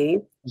than me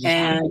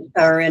and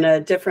are in a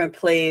different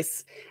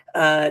place,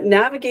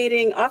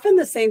 navigating often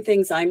the same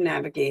things I'm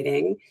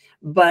navigating,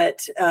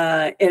 but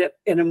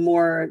in a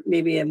more,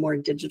 maybe a more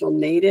digital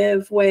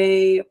native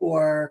way,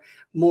 or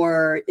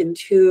more in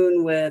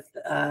tune with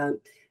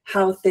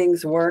how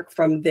things work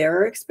from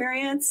their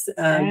experience,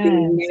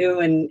 being new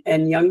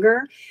and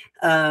younger,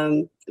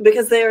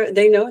 because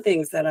they know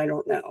things that I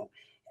don't know.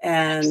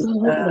 And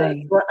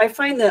well, I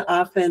find that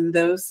often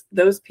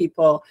those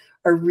people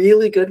are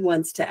really good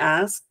ones to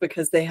ask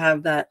because they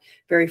have that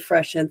very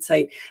fresh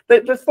insight.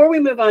 But before we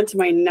move on to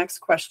my next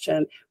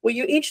question, will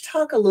you each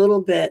talk a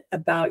little bit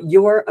about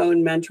your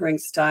own mentoring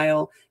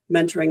style,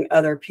 mentoring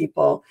other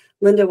people?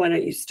 Linda, why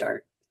don't you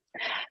start?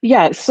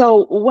 Yeah,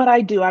 so what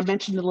I do, I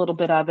mentioned a little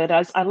bit of it,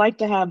 as I like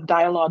to have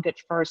dialogue at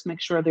first,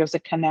 make sure there's a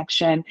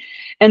connection.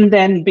 And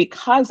then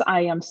because I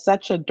am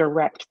such a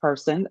direct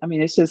person, I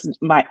mean, it's just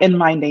in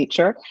my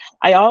nature,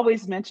 I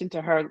always mention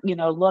to her, you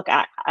know, look,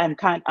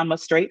 I'm a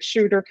straight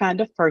shooter kind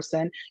of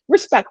person,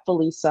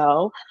 respectfully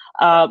so.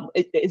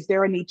 Is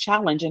there any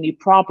challenge, any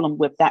problem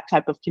with that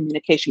type of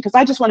communication? Because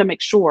I just want to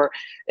make sure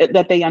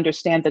that they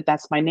understand that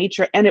that's my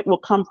nature, and it will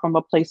come from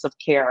a place of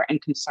care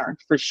and concern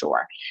for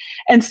sure.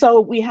 And so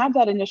we have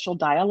that initial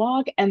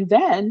dialogue, and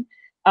then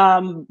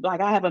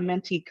like I have a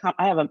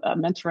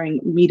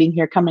mentoring meeting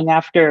here coming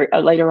after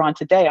later on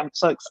today.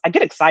 I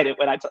get excited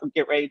when I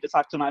get ready to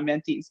talk to my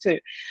mentees too.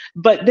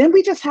 But then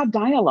we just have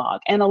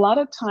dialogue, and a lot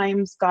of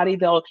times, Scotty,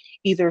 they'll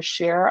either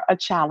share a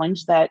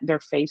challenge that they're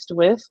faced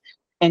with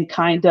and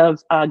kind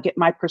of get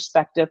my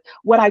perspective.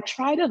 What I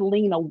try to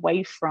lean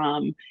away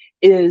from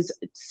is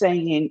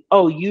saying,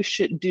 oh, you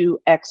should do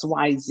X,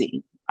 Y,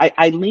 Z.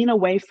 I lean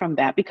away from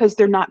that because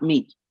they're not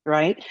me.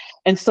 Right.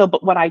 And so,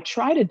 but what I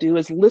try to do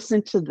is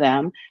listen to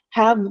them,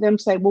 have them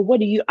say, well,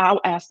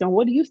 I'll ask them,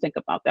 what do you think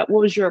about that?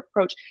 What was your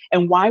approach?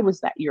 And why was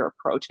that your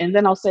approach? And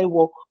then I'll say,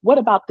 well, what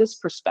about this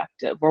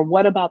perspective? Or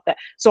what about that?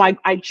 So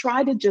I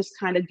try to just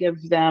kind of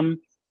give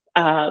them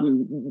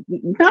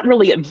not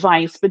really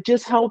advice, but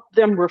just help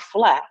them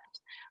reflect,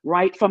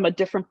 right, from a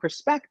different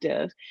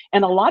perspective.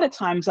 And a lot of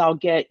times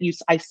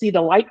I see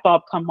the light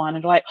bulb come on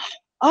and like,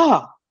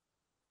 oh,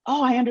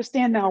 I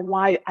understand now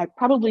why I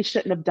probably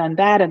shouldn't have done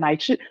that. And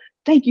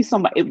thank you so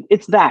much.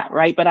 It's that,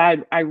 right? But I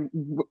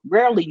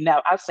rarely,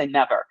 I say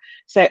never,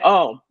 say,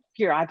 oh,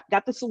 here, I've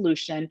got the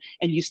solution.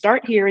 And you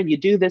start here and you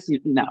do this.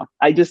 No,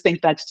 I just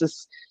think that's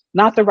just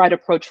not the right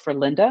approach for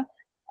Linda.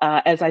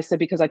 As I said,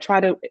 because I try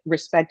to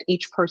respect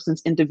each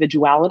person's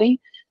individuality,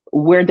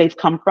 where they've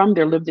come from,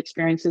 their lived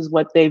experiences,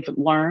 what they've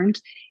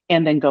learned,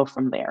 and then go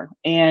from there.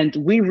 And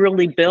we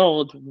really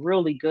build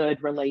really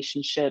good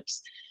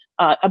relationships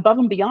above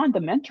and beyond the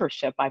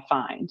mentorship, I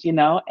find, you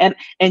know, and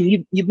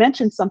you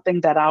mentioned something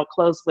that I'll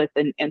close with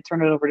and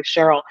turn it over to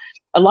Cheryl.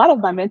 A lot of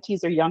my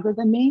mentees are younger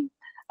than me,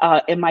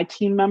 and my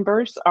team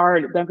members are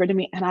younger than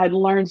me, and I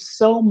learned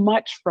so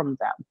much from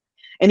them.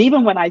 And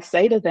even when I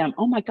say to them,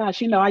 oh my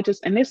gosh, you know,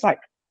 and it's like,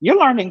 you're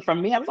learning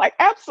from me. I was like,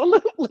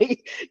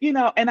 absolutely, you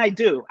know, and I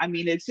do. I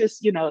mean, it's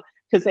just, you know,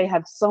 because they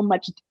have so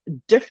much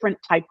different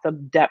types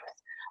of depth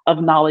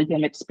of knowledge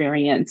and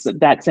experience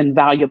that's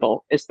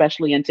invaluable,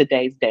 especially in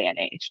today's day and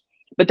age.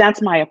 But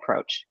that's my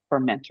approach for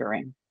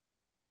mentoring.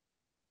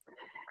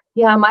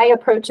 Yeah, my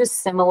approach is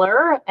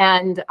similar,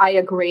 and I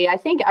agree. I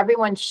think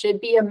everyone should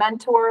be a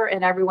mentor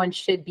and everyone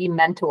should be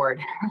mentored,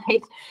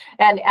 right?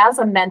 And as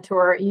a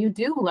mentor, you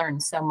do learn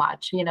so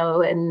much, you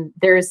know, and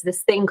there's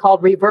this thing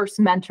called reverse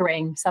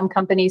mentoring. Some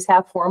companies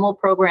have formal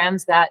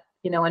programs that,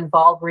 you know,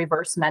 involve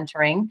reverse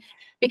mentoring,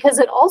 because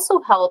it also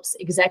helps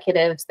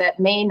executives that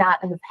may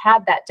not have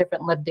had that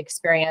different lived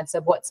experience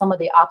of what some of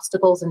the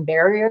obstacles and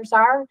barriers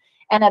are.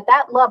 And at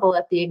that level,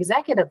 at the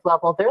executive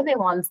level, they're the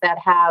ones that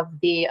have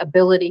the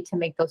ability to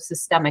make those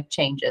systemic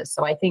changes.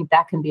 So I think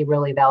that can be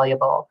really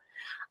valuable.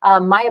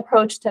 My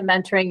approach to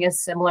mentoring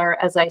is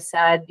similar. As I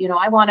said, you know,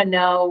 I want to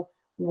know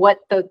what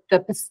the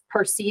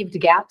perceived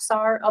gaps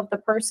are of the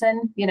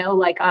person, you know,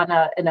 like on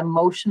an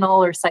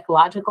emotional or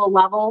psychological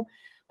level.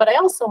 But I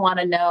also want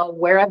to know,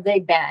 where have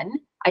they been?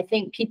 I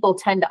think people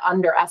tend to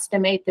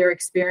underestimate their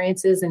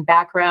experiences and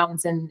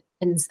backgrounds, and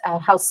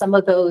how some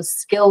of those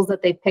skills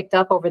that they've picked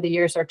up over the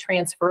years are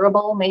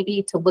transferable,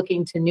 maybe to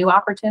looking to new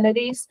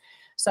opportunities.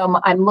 So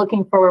I'm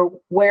looking for,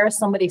 where is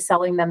somebody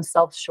selling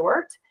themselves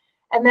short?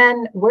 And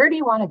then, where do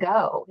you want to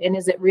go? And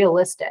is it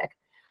realistic?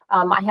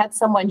 I had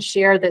someone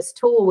share this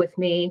tool with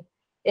me.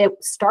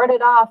 It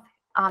started off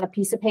on a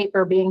piece of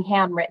paper being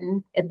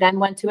handwritten. It then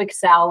went to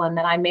Excel, and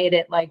then I made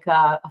it like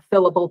a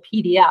fillable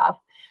PDF.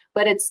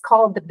 But it's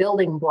called the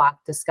building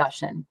block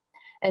discussion.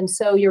 And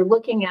so you're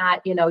looking at,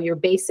 you know, your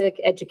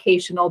basic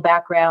educational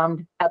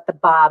background at the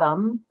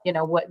bottom. You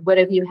know, what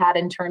have you had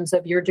in terms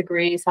of your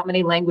degrees? How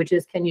many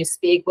languages can you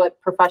speak? What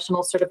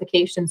professional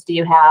certifications do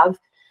you have?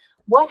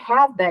 What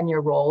have been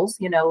your roles?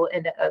 You know,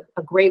 and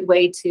a great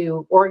way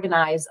to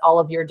organize all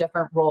of your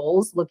different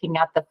roles, looking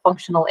at the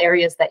functional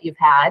areas that you've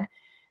had.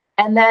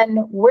 And then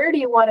where do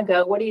you want to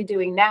go? What are you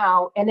doing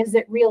now? And is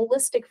it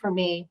realistic for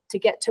me to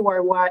get to where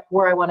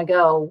I want to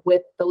go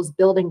with those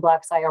building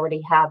blocks I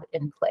already have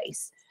in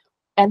place?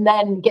 And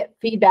then get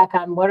feedback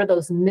on what are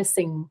those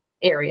missing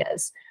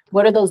areas?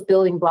 What are those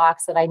building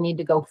blocks that I need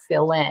to go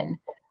fill in?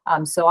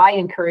 So I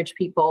encourage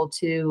people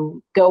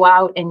to go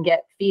out and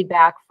get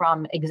feedback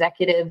from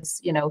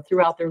executives,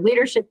 throughout their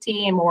leadership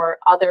team or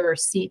other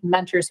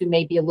mentors who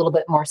may be a little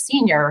bit more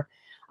senior,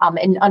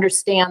 and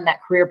understand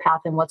that career path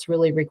and what's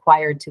really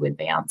required to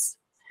advance.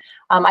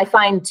 I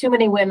find too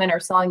many women are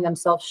selling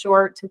themselves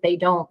short. They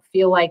don't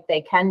feel like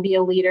they can be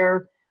a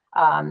leader,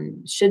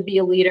 should be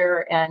a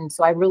leader. And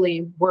so I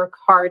really work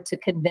hard to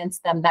convince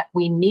them that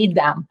we need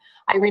them.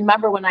 I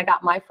remember when I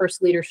got my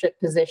first leadership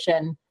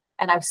position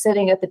and I was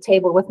sitting at the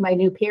table with my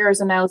new peers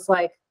and I was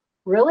like,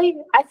 really?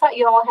 I thought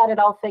you all had it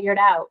all figured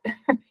out.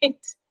 Right?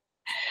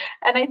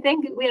 And I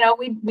think,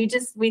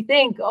 we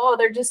think, oh,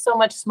 they're just so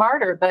much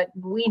smarter, but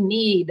we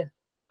need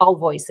all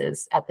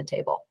voices at the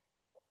table.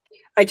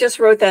 I just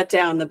wrote that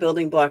down, the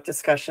building block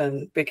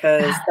discussion,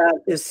 because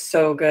that is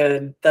so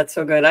good. That's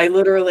so good.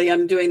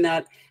 I'm doing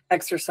that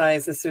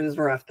exercise as soon as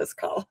we're off this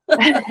call.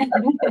 I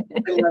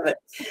love it.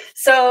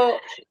 So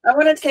I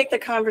want to take the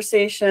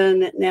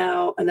conversation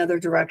now another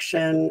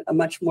direction, a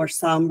much more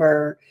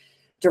somber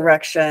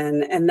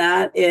direction, and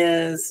that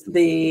is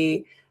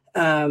the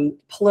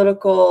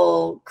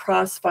political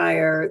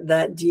crossfire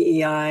that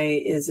DEI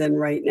is in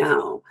right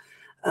now.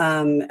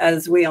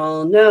 As we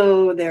all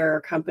know, there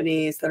are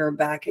companies that are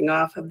backing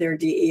off of their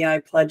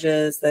DEI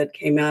pledges that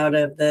came out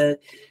of the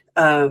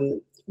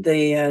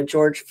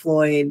George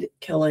Floyd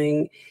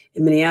killing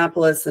in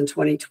Minneapolis in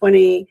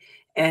 2020,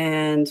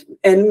 and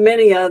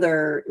many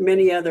other.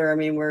 I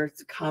mean, we're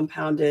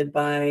compounded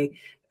by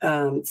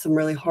some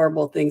really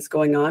horrible things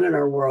going on in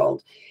our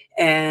world.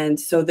 And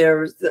so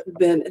there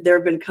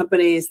have been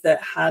companies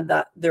that had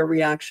that their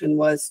reaction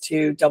was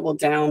to double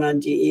down on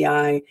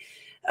DEI.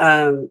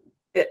 And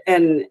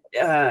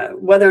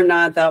whether or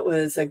not that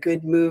was a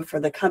good move for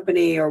the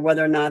company or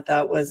whether or not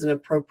that was an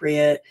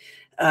appropriate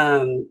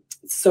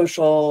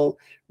social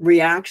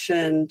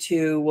reaction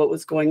to what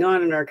was going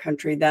on in our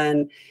country,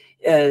 then,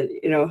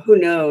 who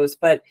knows?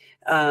 But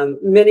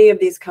many of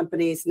these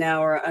companies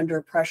now are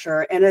under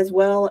pressure, and as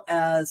well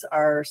as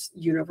our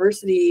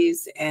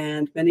universities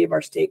and many of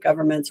our state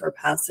governments are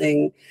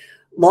passing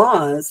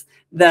laws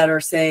that are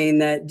saying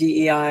that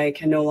DEI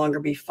can no longer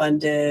be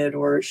funded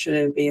or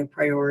shouldn't be a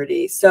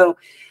priority. So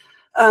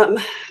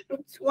why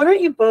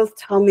don't you both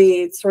tell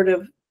me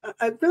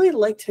I'd really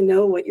like to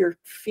know what your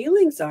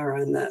feelings are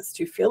on this.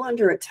 Do you feel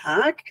under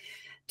attack?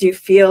 Do you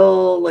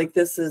feel like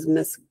this is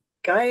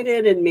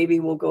misguided and maybe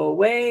will go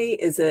away?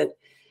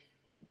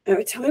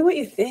 Tell me what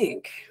you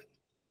think.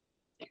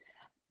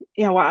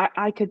 Well,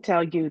 I could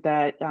tell you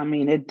that,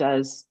 it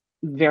does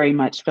very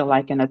much feel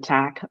like an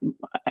attack.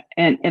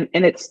 And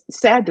it's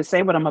sad to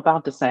say what I'm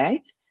about to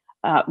say,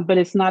 but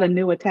it's not a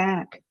new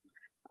attack.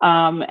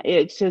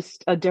 It's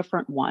just a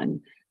different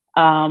one.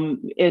 And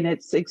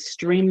it's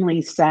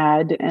extremely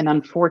sad and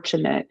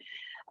unfortunate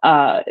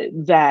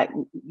that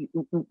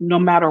no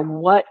matter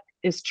what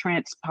is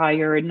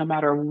transpired, no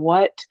matter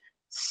what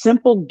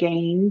simple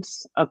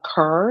gains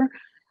occur,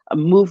 a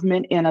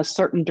movement in a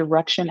certain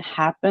direction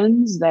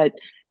happens that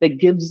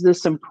gives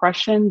this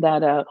impression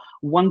that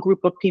one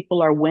group of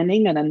people are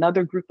winning and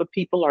another group of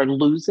people are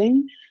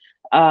losing,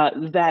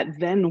 that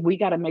then we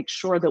got to make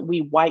sure that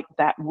we wipe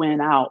that win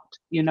out,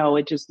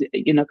 it just,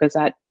 because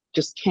that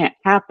just can't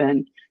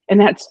happen. And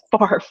that's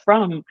far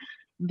from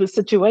the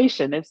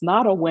situation. It's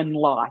not a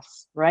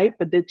win-loss, right?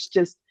 But it's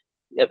just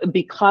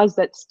because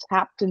that's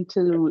tapped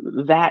into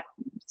that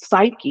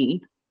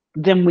psyche,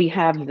 then we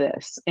have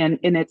this. And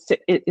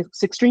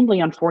it's extremely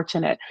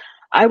unfortunate.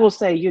 I will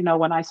say,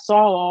 when I saw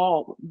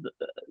all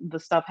the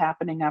stuff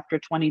happening after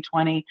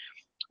 2020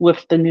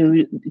 with the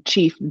new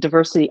chief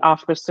diversity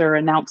officer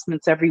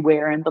announcements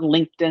everywhere and the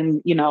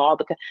LinkedIn, all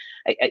the,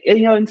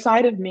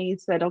 inside of me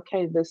said,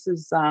 okay, this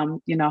is, how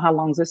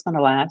long is this going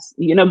to last?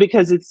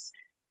 Because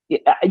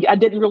I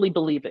didn't really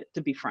believe it,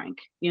 to be frank.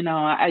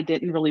 I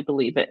didn't really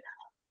believe it.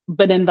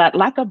 But in that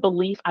lack of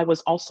belief, I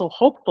was also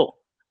hopeful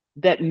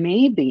that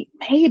maybe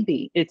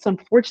it's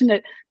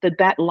unfortunate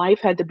that life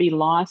had to be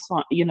lost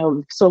on,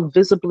 so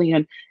visibly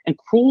and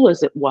cruel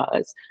as it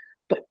was,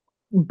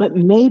 but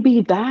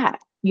maybe that,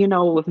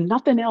 if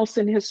nothing else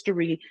in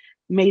history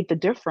made the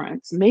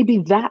difference, maybe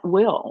that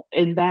will,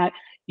 and that,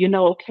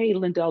 okay,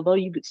 Linda, although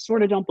you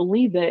sort of don't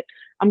believe it,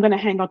 I'm going to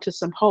hang on to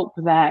some hope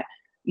that,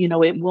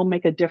 it will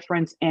make a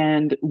difference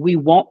and we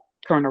won't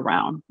turn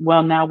around.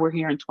 Well, now we're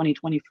here in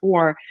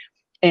 2024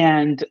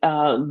 and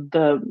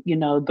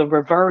the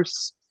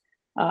reverse,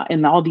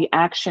 and all the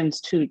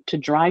actions to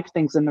drive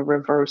things in the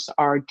reverse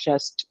are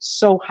just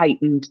so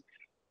heightened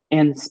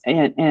and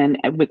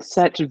with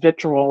such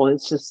vitriol.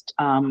 It's just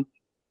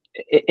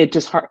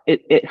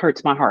it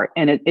hurts my heart,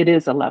 and it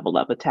is a level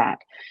of attack.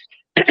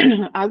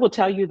 I will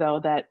tell you though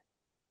that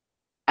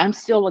I'm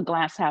still a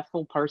glass half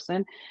full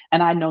person,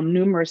 and I know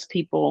numerous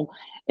people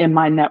in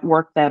my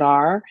network that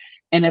are.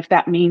 And if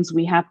that means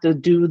we have to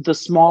do the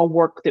small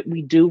work that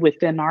we do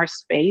within our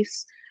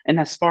space, and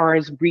as far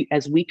as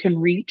we can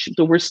reach,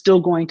 then we're still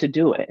going to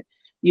do it.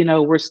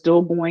 We're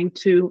still going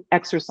to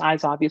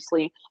exercise,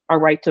 obviously, our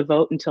right to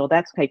vote until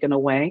that's taken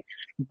away.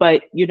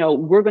 But,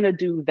 we're going to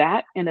do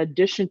that in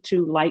addition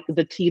to, like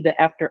the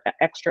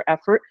extra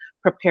effort,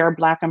 prepare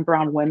Black and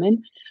Brown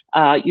women,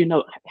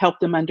 help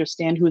them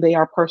understand who they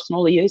are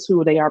personally is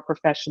who they are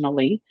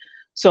professionally.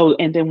 So,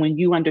 and then when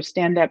you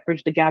understand that,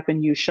 bridge the gap,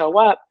 and you show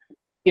up,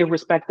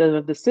 irrespective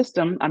of the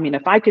system. I mean,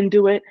 if I can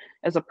do it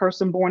as a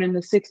person born in the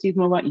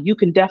 60s, you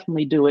can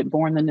definitely do it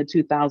born in the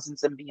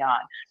 2000s and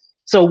beyond.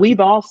 So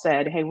we've all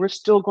said, hey, we're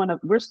still going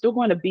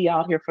to be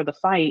out here for the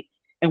fight,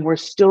 and we're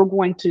still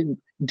going to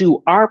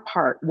do our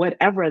part,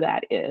 whatever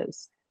that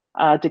is,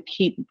 to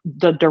keep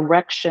the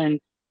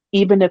direction,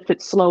 even if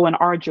it's slow and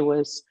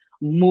arduous,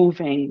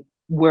 moving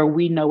where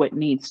we know it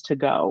needs to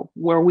go,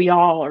 where we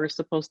all are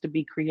supposed to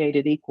be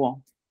created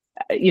equal.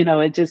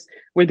 It just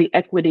where the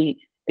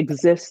equity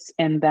exists,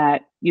 and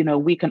that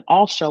we can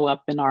all show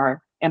up in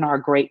our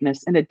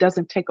greatness, and it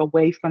doesn't take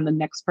away from the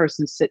next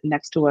person sitting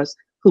next to us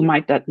who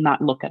might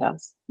not look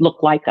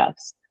like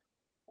us.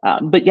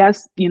 But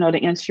yes, to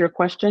answer your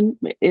question,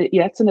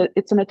 it's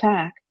an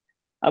attack,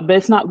 but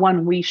it's not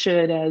one we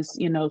should, as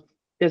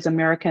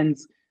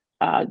Americans,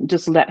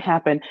 just let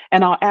happen.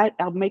 And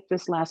I'll make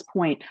this last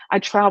point. I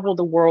travel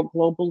the world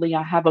globally.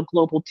 I have a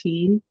global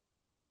team,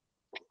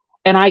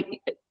 and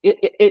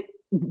it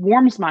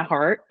warms my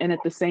heart, and at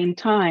the same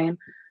time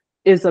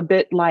is a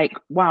bit like,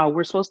 wow,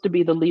 we're supposed to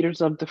be the leaders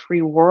of the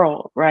free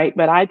world, right?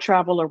 But I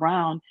travel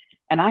around,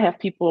 and I have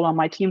people on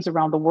my teams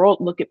around the world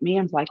look at me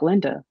and like,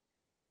 Linda,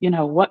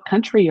 what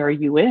country are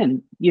you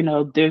in?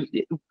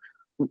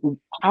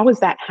 How is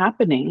that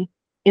happening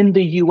in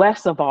the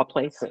US of all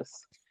places?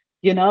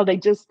 They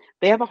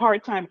have a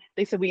hard time.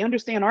 They said, we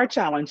understand our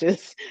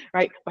challenges,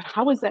 right? But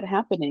how is that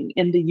happening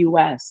in the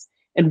US?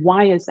 And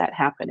why is that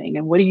happening?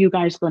 And what are you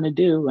guys going to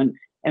do?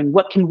 And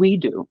what can we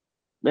do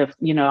if,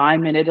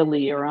 I'm in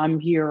Italy, or I'm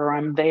here, or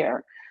I'm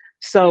there?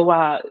 So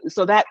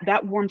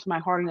that warms my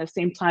heart, and at the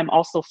same time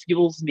also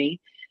fuels me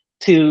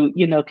to,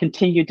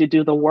 continue to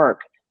do the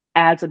work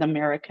as an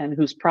American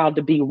who's proud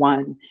to be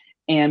one,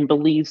 and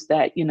believes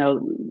that,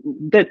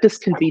 that this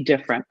can be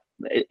different.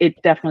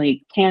 It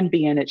definitely can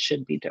be, and it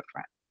should be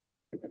different.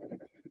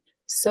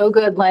 So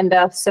good,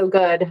 Linda. So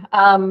good.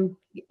 I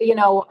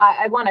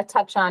want to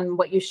touch on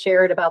what you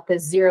shared about the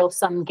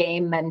zero-sum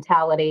game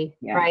mentality,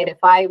 yeah. Right? If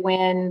I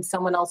win,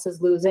 someone else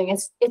is losing.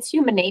 It's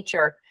human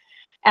nature.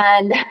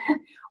 And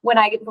when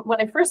I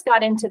first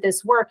got into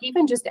this work,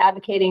 even just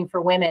advocating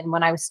for women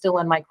when I was still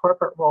in my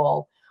corporate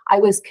role, I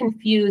was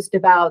confused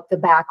about the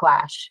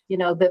backlash,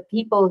 the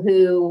people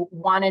who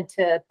wanted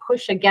to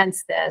push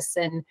against this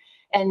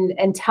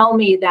and tell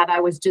me that I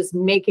was just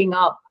making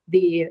up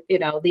the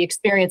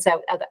experience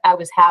that I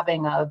was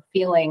having of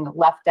feeling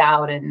left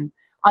out and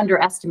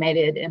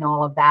underestimated and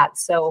all of that.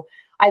 So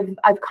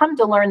I've come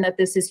to learn that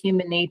this is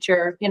human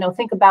nature.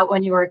 Think about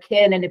when you were a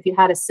kid, and if you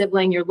had a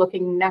sibling, you're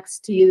looking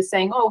next to you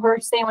saying, oh, her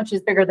sandwich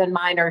is bigger than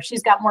mine, or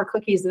she's got more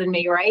cookies than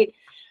me, right?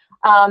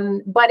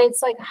 But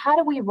it's like, how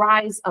do we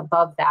rise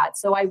above that?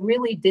 So I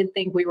really did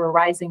think we were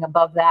rising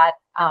above that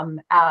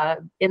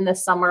in the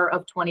summer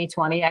of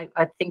 2020. I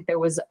think there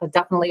was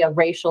definitely a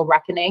racial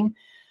reckoning,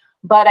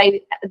 but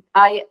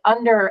I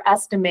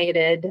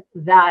underestimated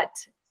that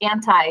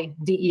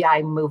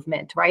anti-DEI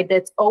movement, right?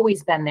 That's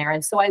always been there.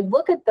 And so I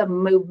look at the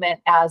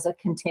movement as a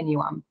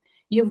continuum.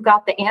 You've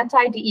got the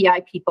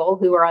anti-DEI people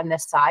who are on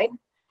this side.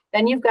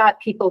 Then you've got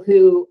people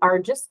who are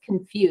just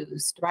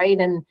confused, right?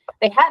 And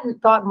they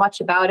hadn't thought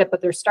much about it,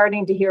 but they're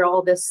starting to hear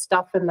all this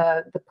stuff in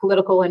the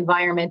political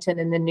environment and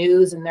in the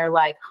news, and they're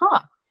like,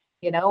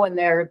 and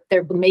they're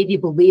maybe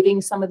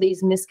believing some of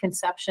these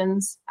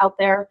misconceptions out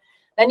there.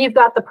 Then you've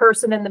got the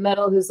person in the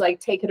middle who's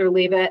like, take it or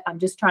leave it. I'm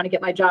just trying to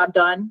get my job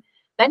done.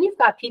 Then you've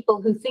got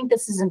people who think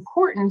this is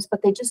important,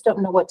 but they just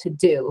don't know what to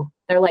do.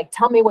 They're like,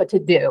 tell me what to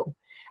do.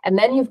 And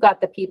then you've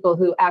got the people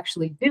who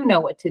actually do know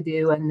what to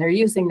do, and they're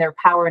using their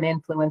power and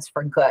influence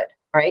for good,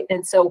 right?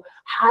 And so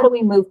how do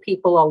we move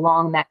people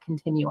along that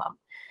continuum?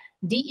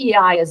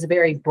 DEI is a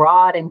very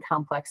broad and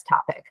complex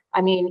topic.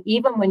 I mean,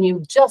 even when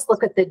you just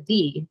look at the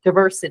D,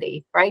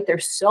 diversity, right?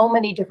 There's so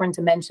many different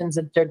dimensions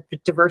of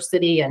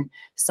diversity, and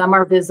some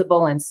are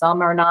visible and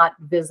some are not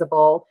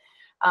visible.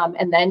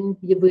 And then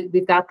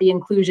we've got the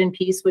inclusion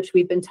piece, which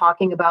we've been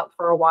talking about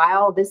for a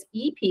while. This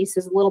E piece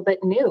is a little bit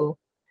new.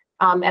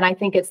 And I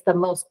think it's the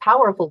most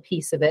powerful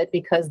piece of it,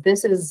 because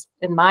this is,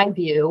 in my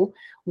view,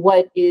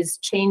 what is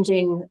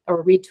changing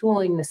or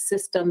retooling the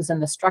systems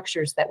and the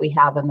structures that we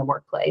have in the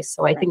workplace.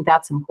 So I think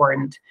that's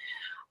important.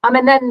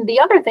 And then the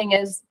other thing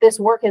is,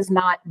 this work is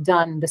not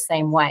done the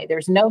same way.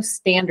 There's no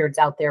standards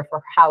out there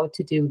for how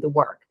to do the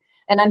work.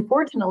 And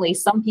unfortunately,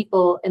 some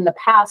people in the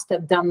past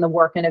have done the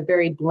work in a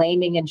very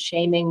blaming and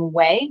shaming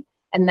way,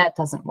 and that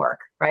doesn't work,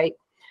 right?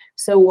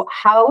 So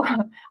how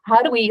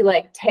do we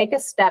take a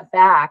step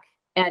back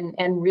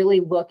and really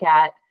look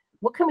at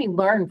what can we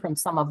learn from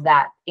some of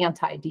that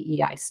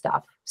anti-DEI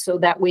stuff, so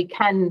that we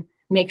can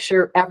make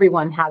sure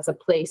everyone has a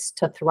place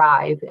to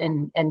thrive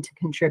and to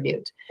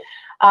contribute.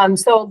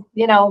 So,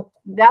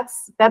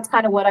 that's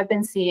kind of what I've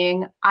been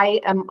seeing.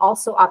 I am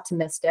also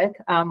optimistic.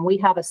 We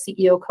have a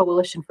CEO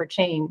Coalition for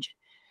Change,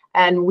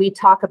 and we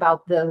talk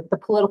about the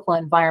political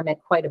environment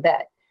quite a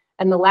bit.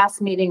 And the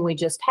last meeting we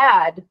just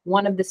had,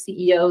 one of the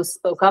CEOs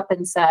spoke up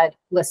and said,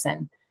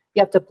 listen, you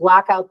have to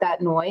block out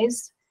that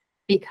noise,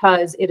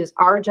 because it is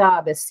our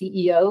job as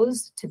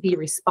CEOs to be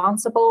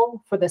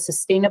responsible for the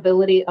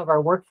sustainability of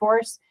our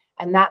workforce.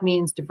 And that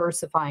means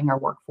diversifying our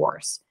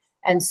workforce.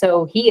 And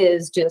so he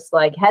is just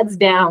like, heads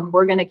down,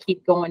 we're going to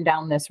keep going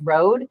down this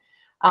road.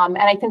 And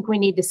I think we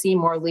need to see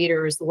more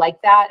leaders like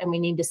that. And we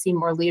need to see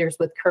more leaders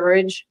with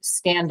courage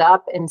stand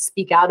up and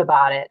speak out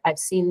about it. I've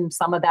seen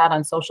some of that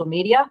on social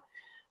media.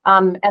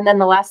 And then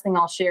the last thing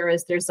I'll share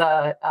is there's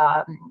a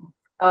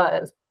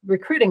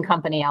recruiting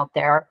company out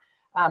there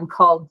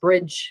called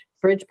Bridge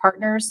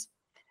Partners.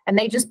 And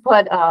they just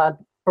put a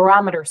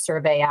barometer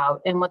survey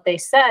out. And what they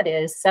said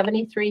is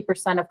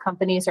 73% of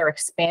companies are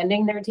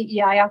expanding their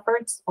DEI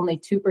efforts. Only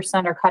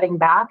 2% are cutting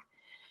back.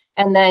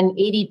 And then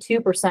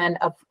 82%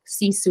 of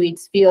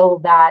C-suites feel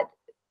that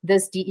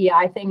this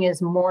DEI thing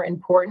is more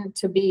important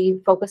to be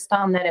focused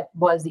on than it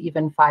was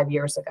even 5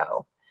 years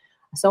ago.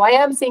 So I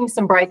am seeing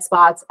some bright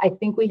spots. I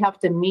think we have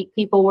to meet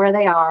people where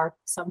they are.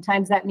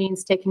 Sometimes that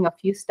means taking a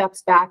few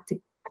steps back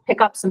to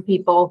pick up some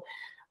people,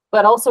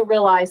 but also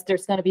realize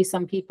there's going to be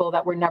some people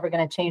that we're never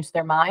going to change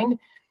their mind.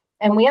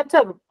 And we have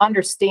to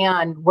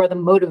understand where the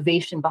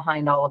motivation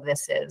behind all of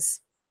this is,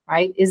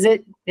 right? Is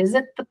it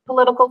the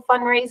political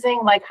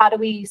fundraising? Like, how do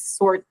we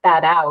sort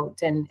that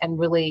out and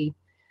really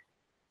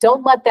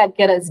don't let that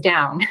get us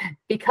down?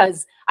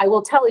 Because I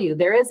will tell you,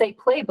 there is a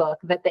playbook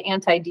that the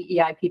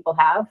anti-DEI people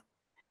have.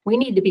 We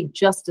need to be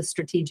just as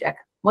strategic.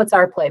 What's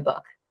our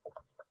playbook?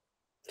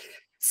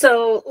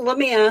 So let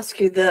me ask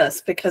you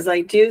this, because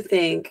I do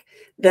think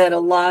that a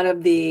lot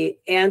of the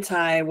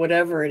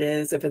whatever it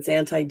is, if it's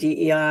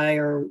anti-DEI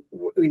or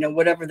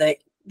whatever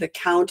the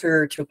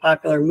counter to a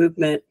popular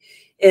movement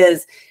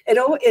is,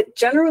 it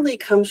generally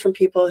comes from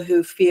people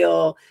who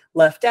feel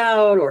left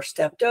out or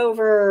stepped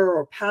over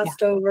or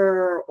passed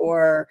over,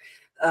 or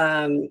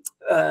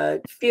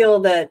feel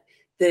that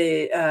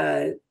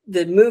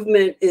the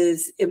movement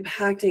is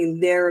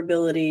impacting their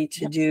ability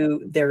to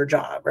do their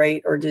job,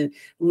 right, or to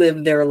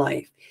live their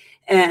life.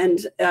 And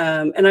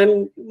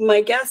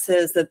my guess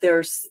is that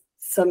there's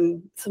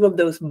some of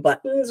those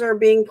buttons are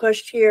being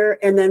pushed here,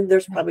 and then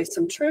there's probably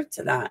some truth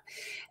to that.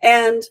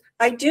 And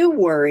I do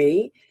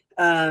worry.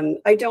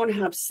 I don't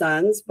have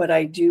sons, but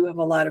I do have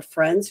a lot of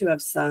friends who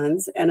have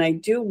sons, and I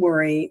do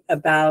worry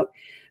about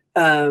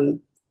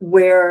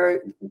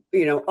where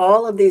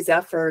all of these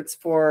efforts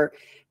for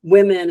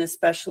women,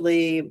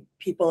 especially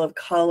people of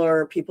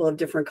color, people of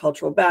different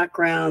cultural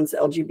backgrounds,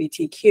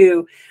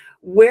 LGBTQ,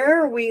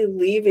 where are we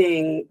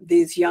leaving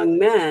these young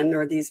men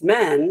or these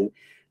men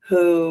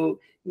who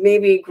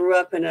maybe grew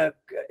up in a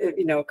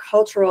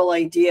cultural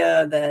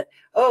idea that,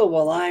 oh,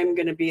 well, I'm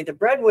going to be the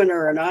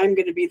breadwinner and I'm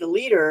going to be the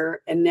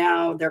leader, and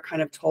now they're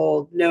kind of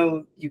told,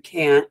 no, you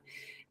can't,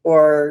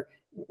 or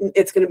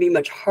it's going to be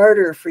much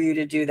harder for you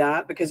to do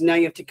that because now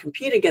you have to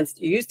compete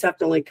against, you used to have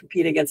to only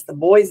compete against the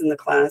boys in the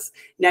class.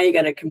 Now you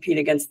got to compete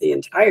against the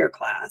entire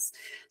class.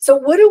 So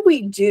what do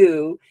we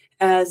do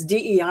as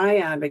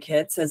DEI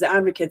advocates, as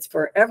advocates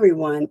for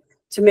everyone,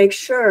 to make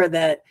sure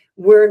that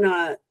we're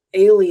not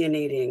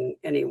alienating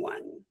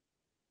anyone?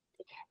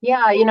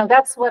 Yeah,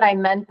 that's what I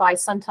meant by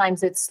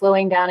sometimes it's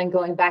slowing down and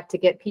going back to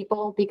get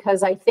people,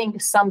 because I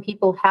think some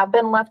people have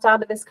been left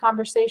out of this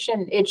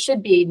conversation. It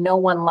should be no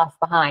one left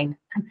behind.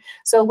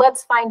 So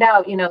let's find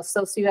out,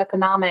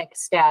 socioeconomic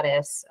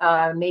status,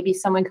 maybe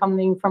someone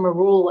coming from a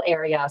rural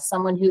area,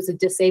 someone who's a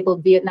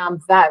disabled Vietnam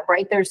vet,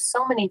 right? There's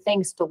so many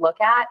things to look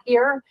at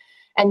here,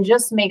 and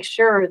just make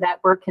sure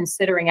that we're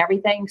considering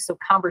everything so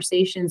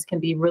conversations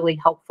can be really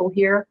helpful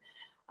here.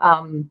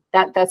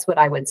 That's what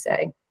I would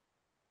say.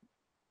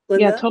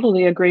 Linda? Yeah,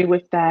 totally agree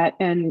with that.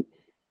 And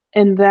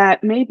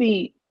that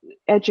maybe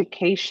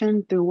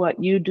education through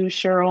what you do,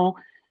 Cheryl,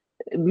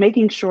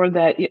 making sure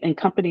that in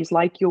companies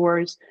like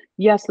yours,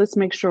 yes, let's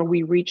make sure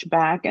we reach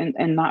back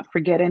and not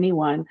forget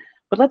anyone,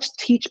 but let's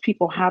teach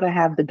people how to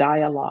have the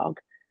dialogue,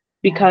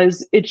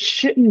 because it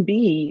shouldn't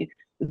be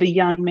the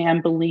young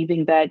man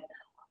believing that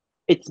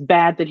it's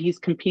bad that he's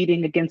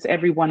competing against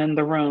everyone in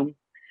the room.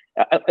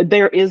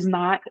 There is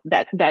not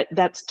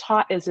that's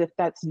taught as if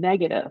that's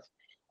negative.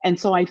 And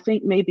so I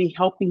think maybe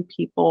helping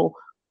people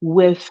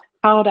with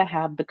how to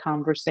have the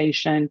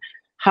conversation,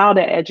 how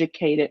to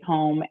educate at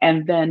home,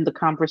 and then the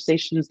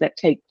conversations that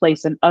take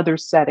place in other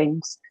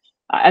settings.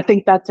 I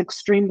think that's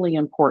extremely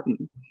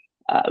important.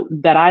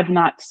 That I've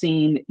not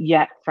seen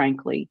yet,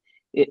 frankly,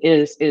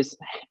 is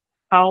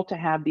how to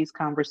have these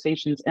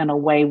conversations in a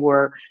way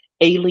where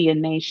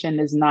alienation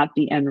is not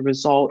the end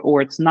result,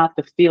 or it's not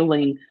the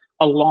feeling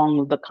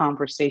along the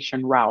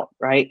conversation route,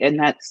 right? And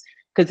that's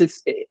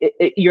because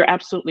you're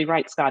absolutely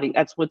right, Scotty.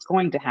 That's what's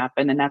going to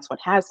happen, and that's what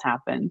has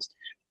happened.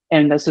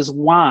 And this is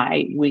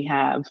why we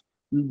have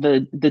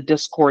the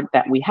discord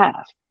that we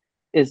have.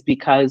 is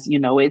because,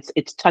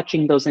 it's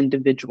touching those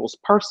individuals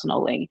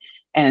personally,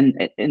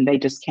 and they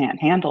just can't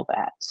handle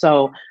that.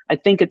 So I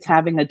think it's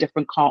having a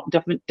different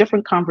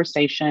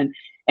conversation,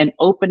 and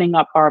opening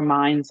up our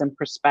minds and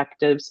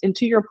perspectives. And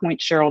to your point,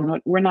 Cheryl,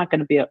 we're not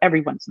going to be,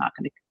 everyone's not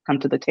going to come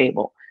to the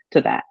table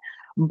to that.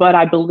 But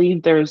I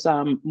believe there's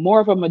more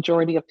of a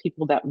majority of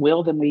people that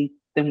will than we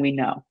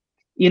know.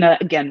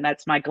 Again,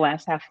 that's my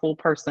glass half full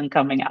person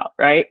coming out,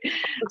 right?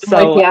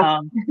 So,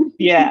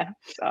 yeah.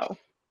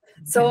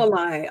 So am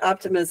I.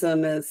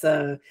 Optimism is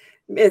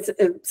it's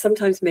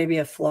sometimes maybe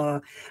a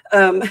flaw,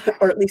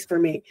 or at least for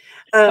me.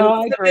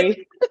 I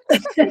agree.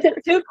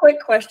 Two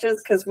quick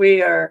questions, because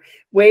we are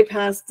way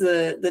past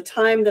the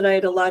time that I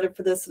had allotted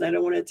for this, and I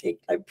don't want to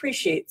I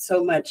appreciate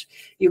so much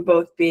you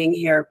both being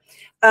here.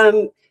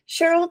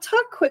 Cheryl,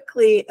 talk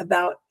quickly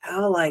about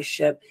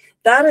allyship.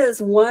 That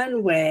is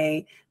one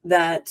way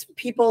that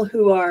people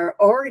who are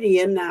already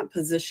in that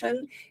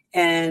position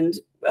and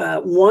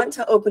want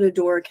to open a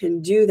door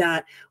can do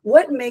that.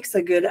 What makes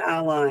a good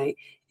ally,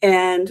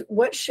 and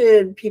what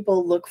should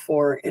people look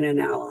for in an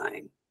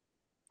ally?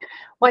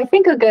 Well, I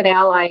think a good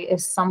ally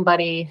is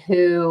somebody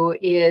who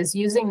is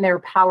using their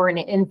power and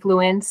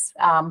influence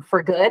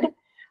for good.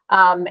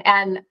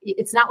 And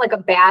it's not like a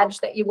badge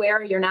that you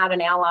wear. You're not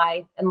an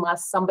ally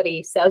unless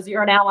somebody says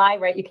you're an ally,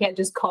 right? You can't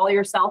just call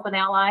yourself an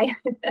ally.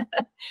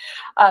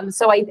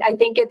 So I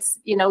think it's,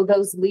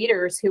 those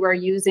leaders who are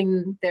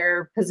using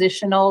their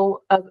positional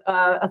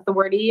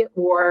authority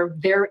or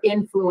their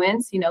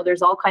influence,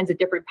 there's all kinds of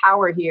different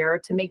power here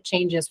to make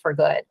changes for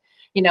good.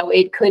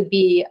 It could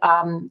be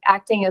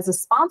acting as a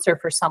sponsor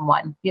for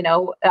someone,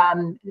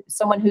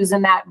 someone who's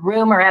in that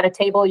room or at a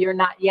table you're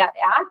not yet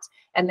at,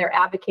 and they're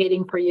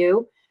advocating for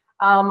you.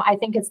 I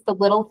think it's the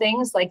little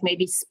things, like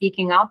maybe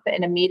speaking up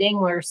in a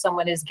meeting where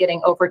someone is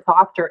getting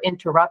overtalked or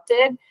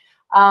interrupted.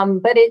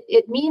 But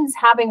it means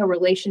having a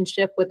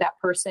relationship with that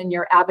person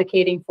you're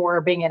advocating for,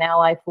 or being an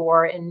ally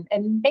for, and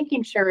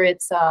making sure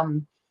it's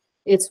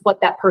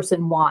what that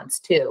person wants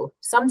too.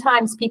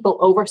 Sometimes people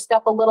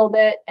overstep a little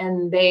bit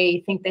and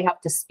they think they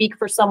have to speak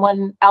for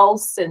someone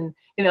else, and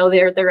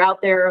they're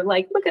out there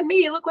like, look at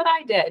me, look what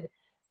I did.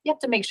 You have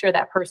to make sure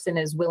that person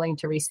is willing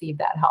to receive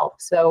that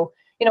help. So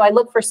I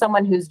look for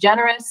someone who's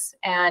generous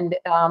and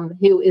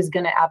who is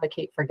going to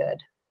advocate for good.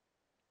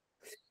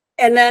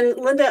 And then,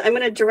 Linda, I'm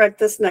going to direct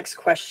this next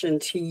question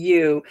to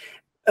you,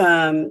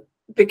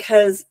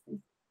 because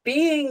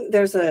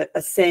there's a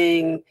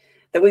saying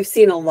that we've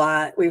seen a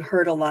lot, we've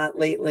heard a lot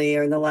lately,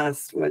 or in the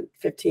last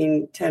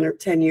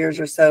 10 years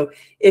or so: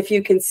 if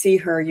you can see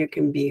her, you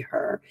can be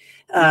her.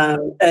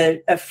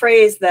 A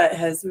phrase that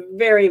has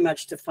very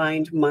much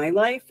defined my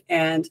life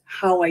and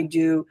how I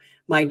do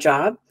my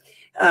job.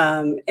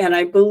 And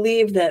I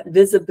believe that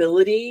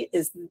visibility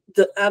is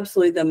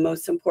absolutely the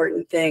most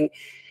important thing.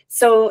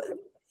 So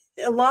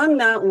along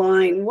that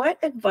line, what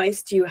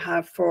advice do you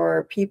have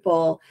for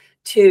people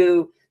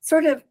to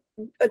sort of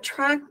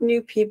attract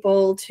new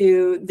people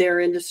to their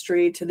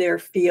industry, to their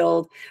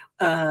field,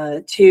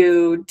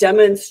 to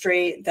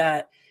demonstrate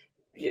that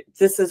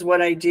this is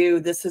what I do,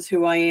 this is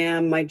who I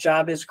am, my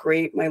job is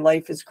great, my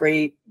life is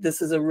great,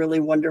 this is a really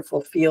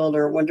wonderful field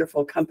or a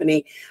wonderful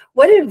company?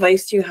 What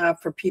advice do you have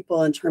for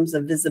people in terms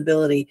of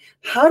visibility?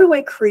 How do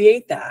I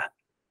create that?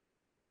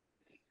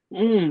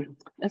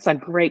 That's a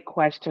great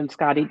question,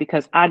 Scotty,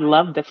 because I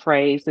love the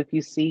phrase, if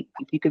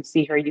you can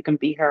see her, you can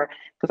be her,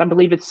 because I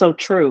believe it's so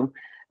true,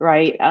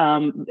 right?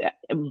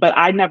 But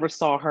I never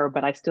saw her,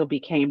 but I still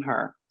became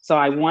her. So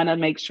I want to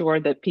make sure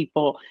that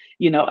people,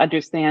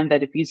 understand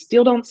that if you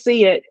still don't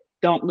see it,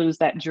 don't lose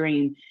that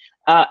dream.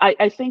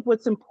 I think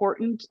what's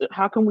important,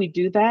 how can we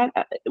do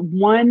that?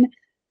 One,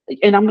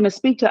 and I'm going to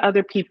speak to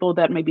other people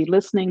that may be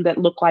listening that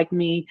look like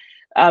me,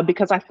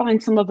 because I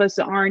find some of us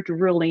aren't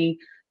really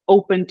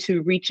open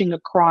to reaching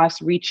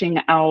across, reaching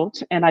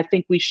out, and I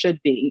think we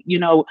should be.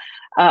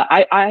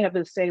 I have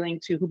a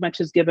saying to who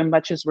much is given,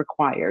 much is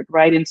required,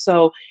 right? And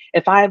so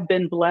if I have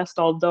been blessed,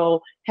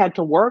 although had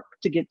to work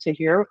to get to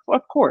here,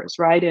 of course,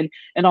 right?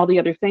 And all the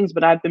other things,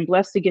 but I've been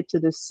blessed to get to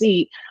this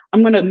seat.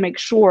 I'm going to make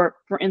sure,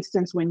 for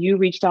instance, when you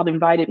reached out,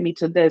 invited me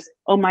to this,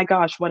 oh my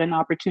gosh, what an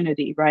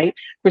opportunity, right?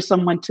 For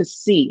someone to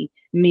see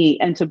me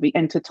and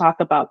to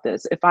talk about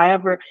this.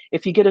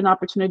 If you get an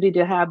opportunity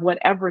to have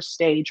whatever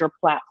stage or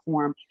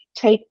platform,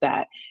 take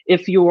that.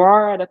 If you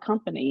are at a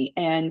company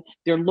and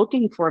they're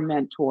looking for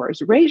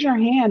mentors, raise your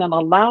hand and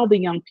allow the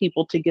young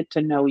people to get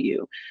to know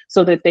you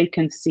so that they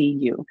can see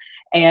you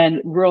and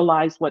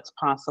realize what's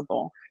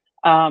possible.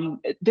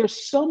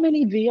 There's so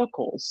many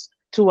vehicles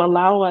to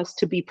allow us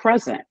to be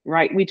present,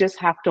 right? We just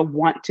have to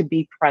want to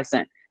be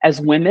present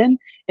as women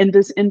in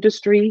this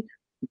industry,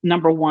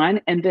 number one.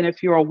 And then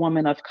if you're a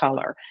woman of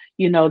color,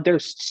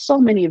 there's so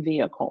many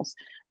vehicles.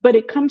 But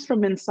it comes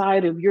from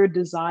inside of your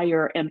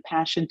desire and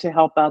passion to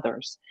help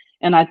others.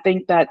 And I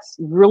think that's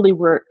really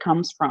where it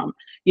comes from.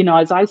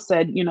 As I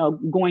said,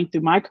 going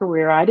through my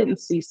career, I didn't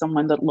see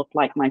someone that looked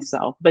like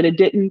myself, but it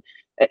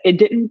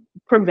didn't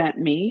prevent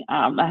me.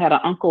 I had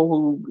an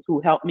uncle who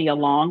helped me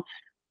along,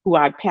 who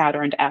I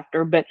patterned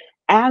after, but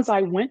as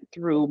I went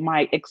through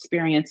my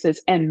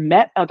experiences and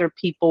met other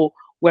people,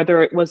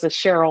 whether it was a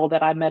Cheryl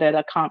that I met at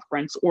a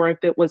conference or if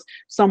it was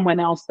someone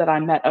else that I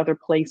met other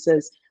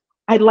places,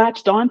 I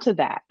latched onto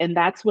that. And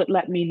that's what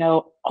let me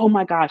know, oh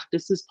my gosh,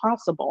 this is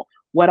possible.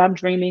 What I'm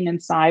dreaming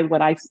inside,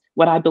 what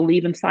I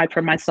believe inside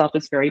for myself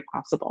is very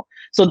possible.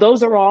 So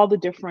those are all the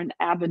different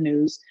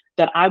avenues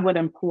that I would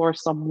implore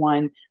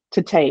someone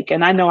to take.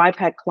 And I know I've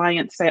had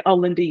clients say, oh,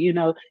 Linda,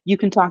 you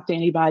can talk to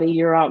anybody,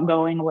 you're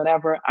outgoing,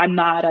 whatever. I'm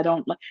not, I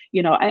don't,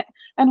 and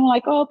I'm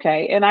like, oh,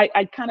 okay. And I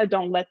kind of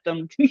don't let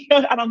them,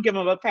 I don't give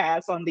them a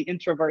pass on the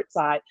introvert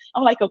side.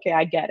 I'm like, okay,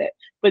 I get it.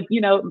 But,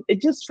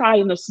 just try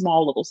in a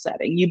small little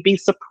setting. You'd be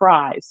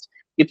surprised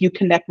if you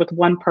connect with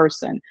one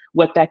person,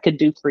 what that could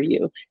do for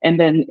you. And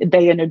then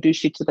they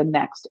introduce you to the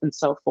next and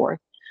so forth.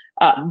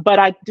 But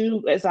I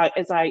do, as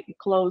I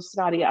close,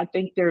 Scotty, I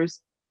think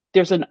there's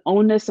an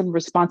onus and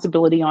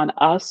responsibility on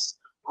us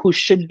who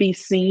should be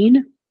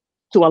seen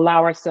to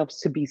allow ourselves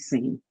to be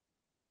seen.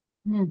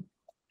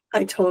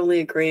 I totally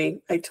agree.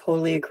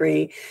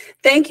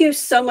 Thank you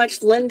so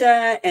much,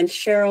 Linda and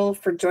Cheryl,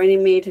 for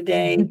joining me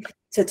today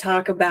to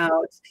talk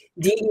about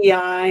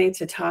DEI,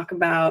 to talk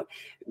about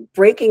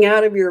breaking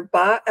out of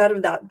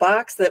that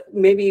box that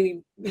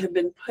maybe had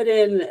been put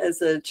in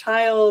as a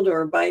child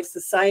or by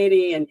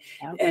society,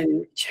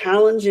 and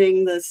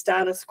challenging the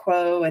status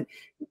quo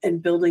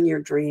and building your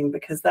dream,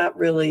 because that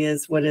really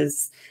is what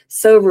is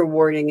so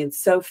rewarding and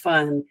so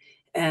fun.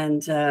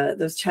 And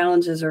those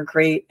challenges are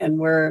great.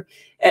 And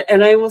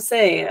I will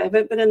say, I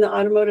haven't been in the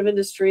automotive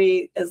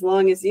industry as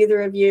long as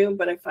either of you,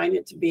 but I find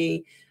it to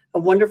be a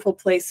wonderful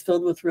place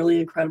filled with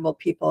really incredible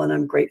people. And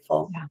I'm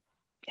grateful. Yeah.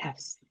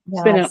 Yes.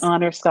 It's been an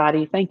honor,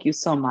 Scotty. Thank you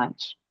so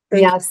much.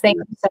 Thank you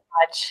so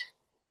much.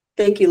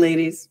 Thank you,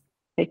 ladies.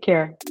 Take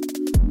care.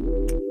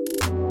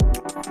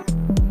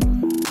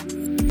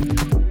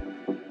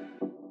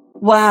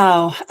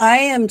 Wow, I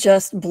am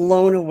just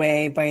blown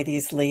away by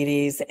these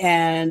ladies,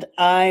 and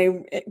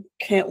I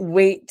can't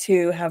wait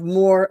to have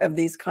more of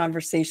these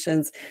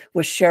conversations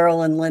with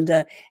Cheryl and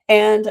Linda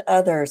and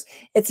others.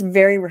 It's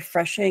very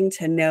refreshing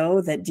to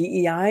know that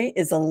DEI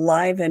is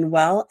alive and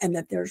well, and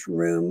that there's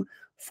room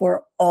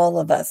for all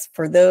of us,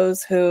 for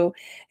those who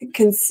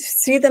can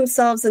see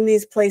themselves in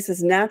these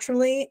places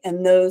naturally,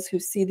 and those who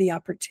see the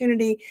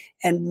opportunity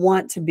and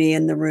want to be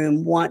in the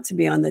room, want to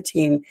be on the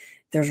team.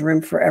 There's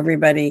room for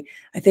everybody.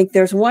 I think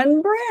there's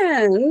one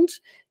brand,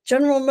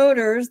 General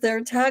Motors,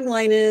 their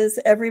tagline is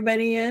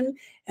everybody in.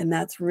 And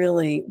that's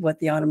really what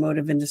the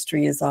automotive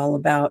industry is all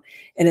about.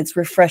 And it's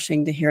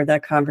refreshing to hear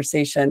that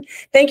conversation.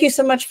 Thank you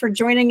so much for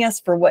joining us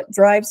for What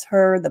Drives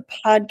Her, the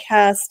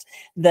podcast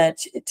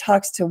that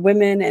talks to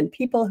women and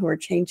people who are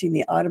changing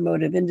the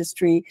automotive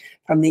industry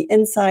from the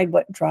inside.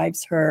 What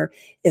Drives Her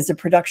is a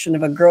production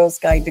of A Girl's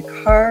Guide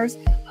to Cars.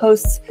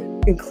 Hosts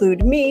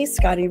include me,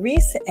 Scotty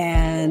Reese,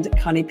 and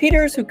Connie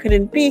Peters, who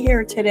couldn't be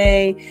here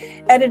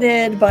today.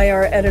 Edited by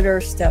our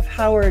editor, Steph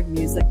Howard.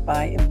 Music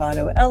by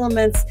Envato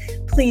Elements.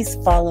 Please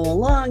follow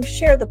along,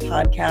 share the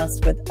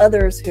podcast with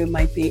others who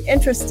might be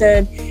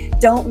interested.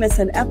 Don't miss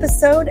an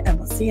episode, and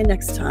we'll see you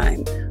next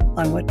time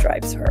on What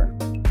Drives Her.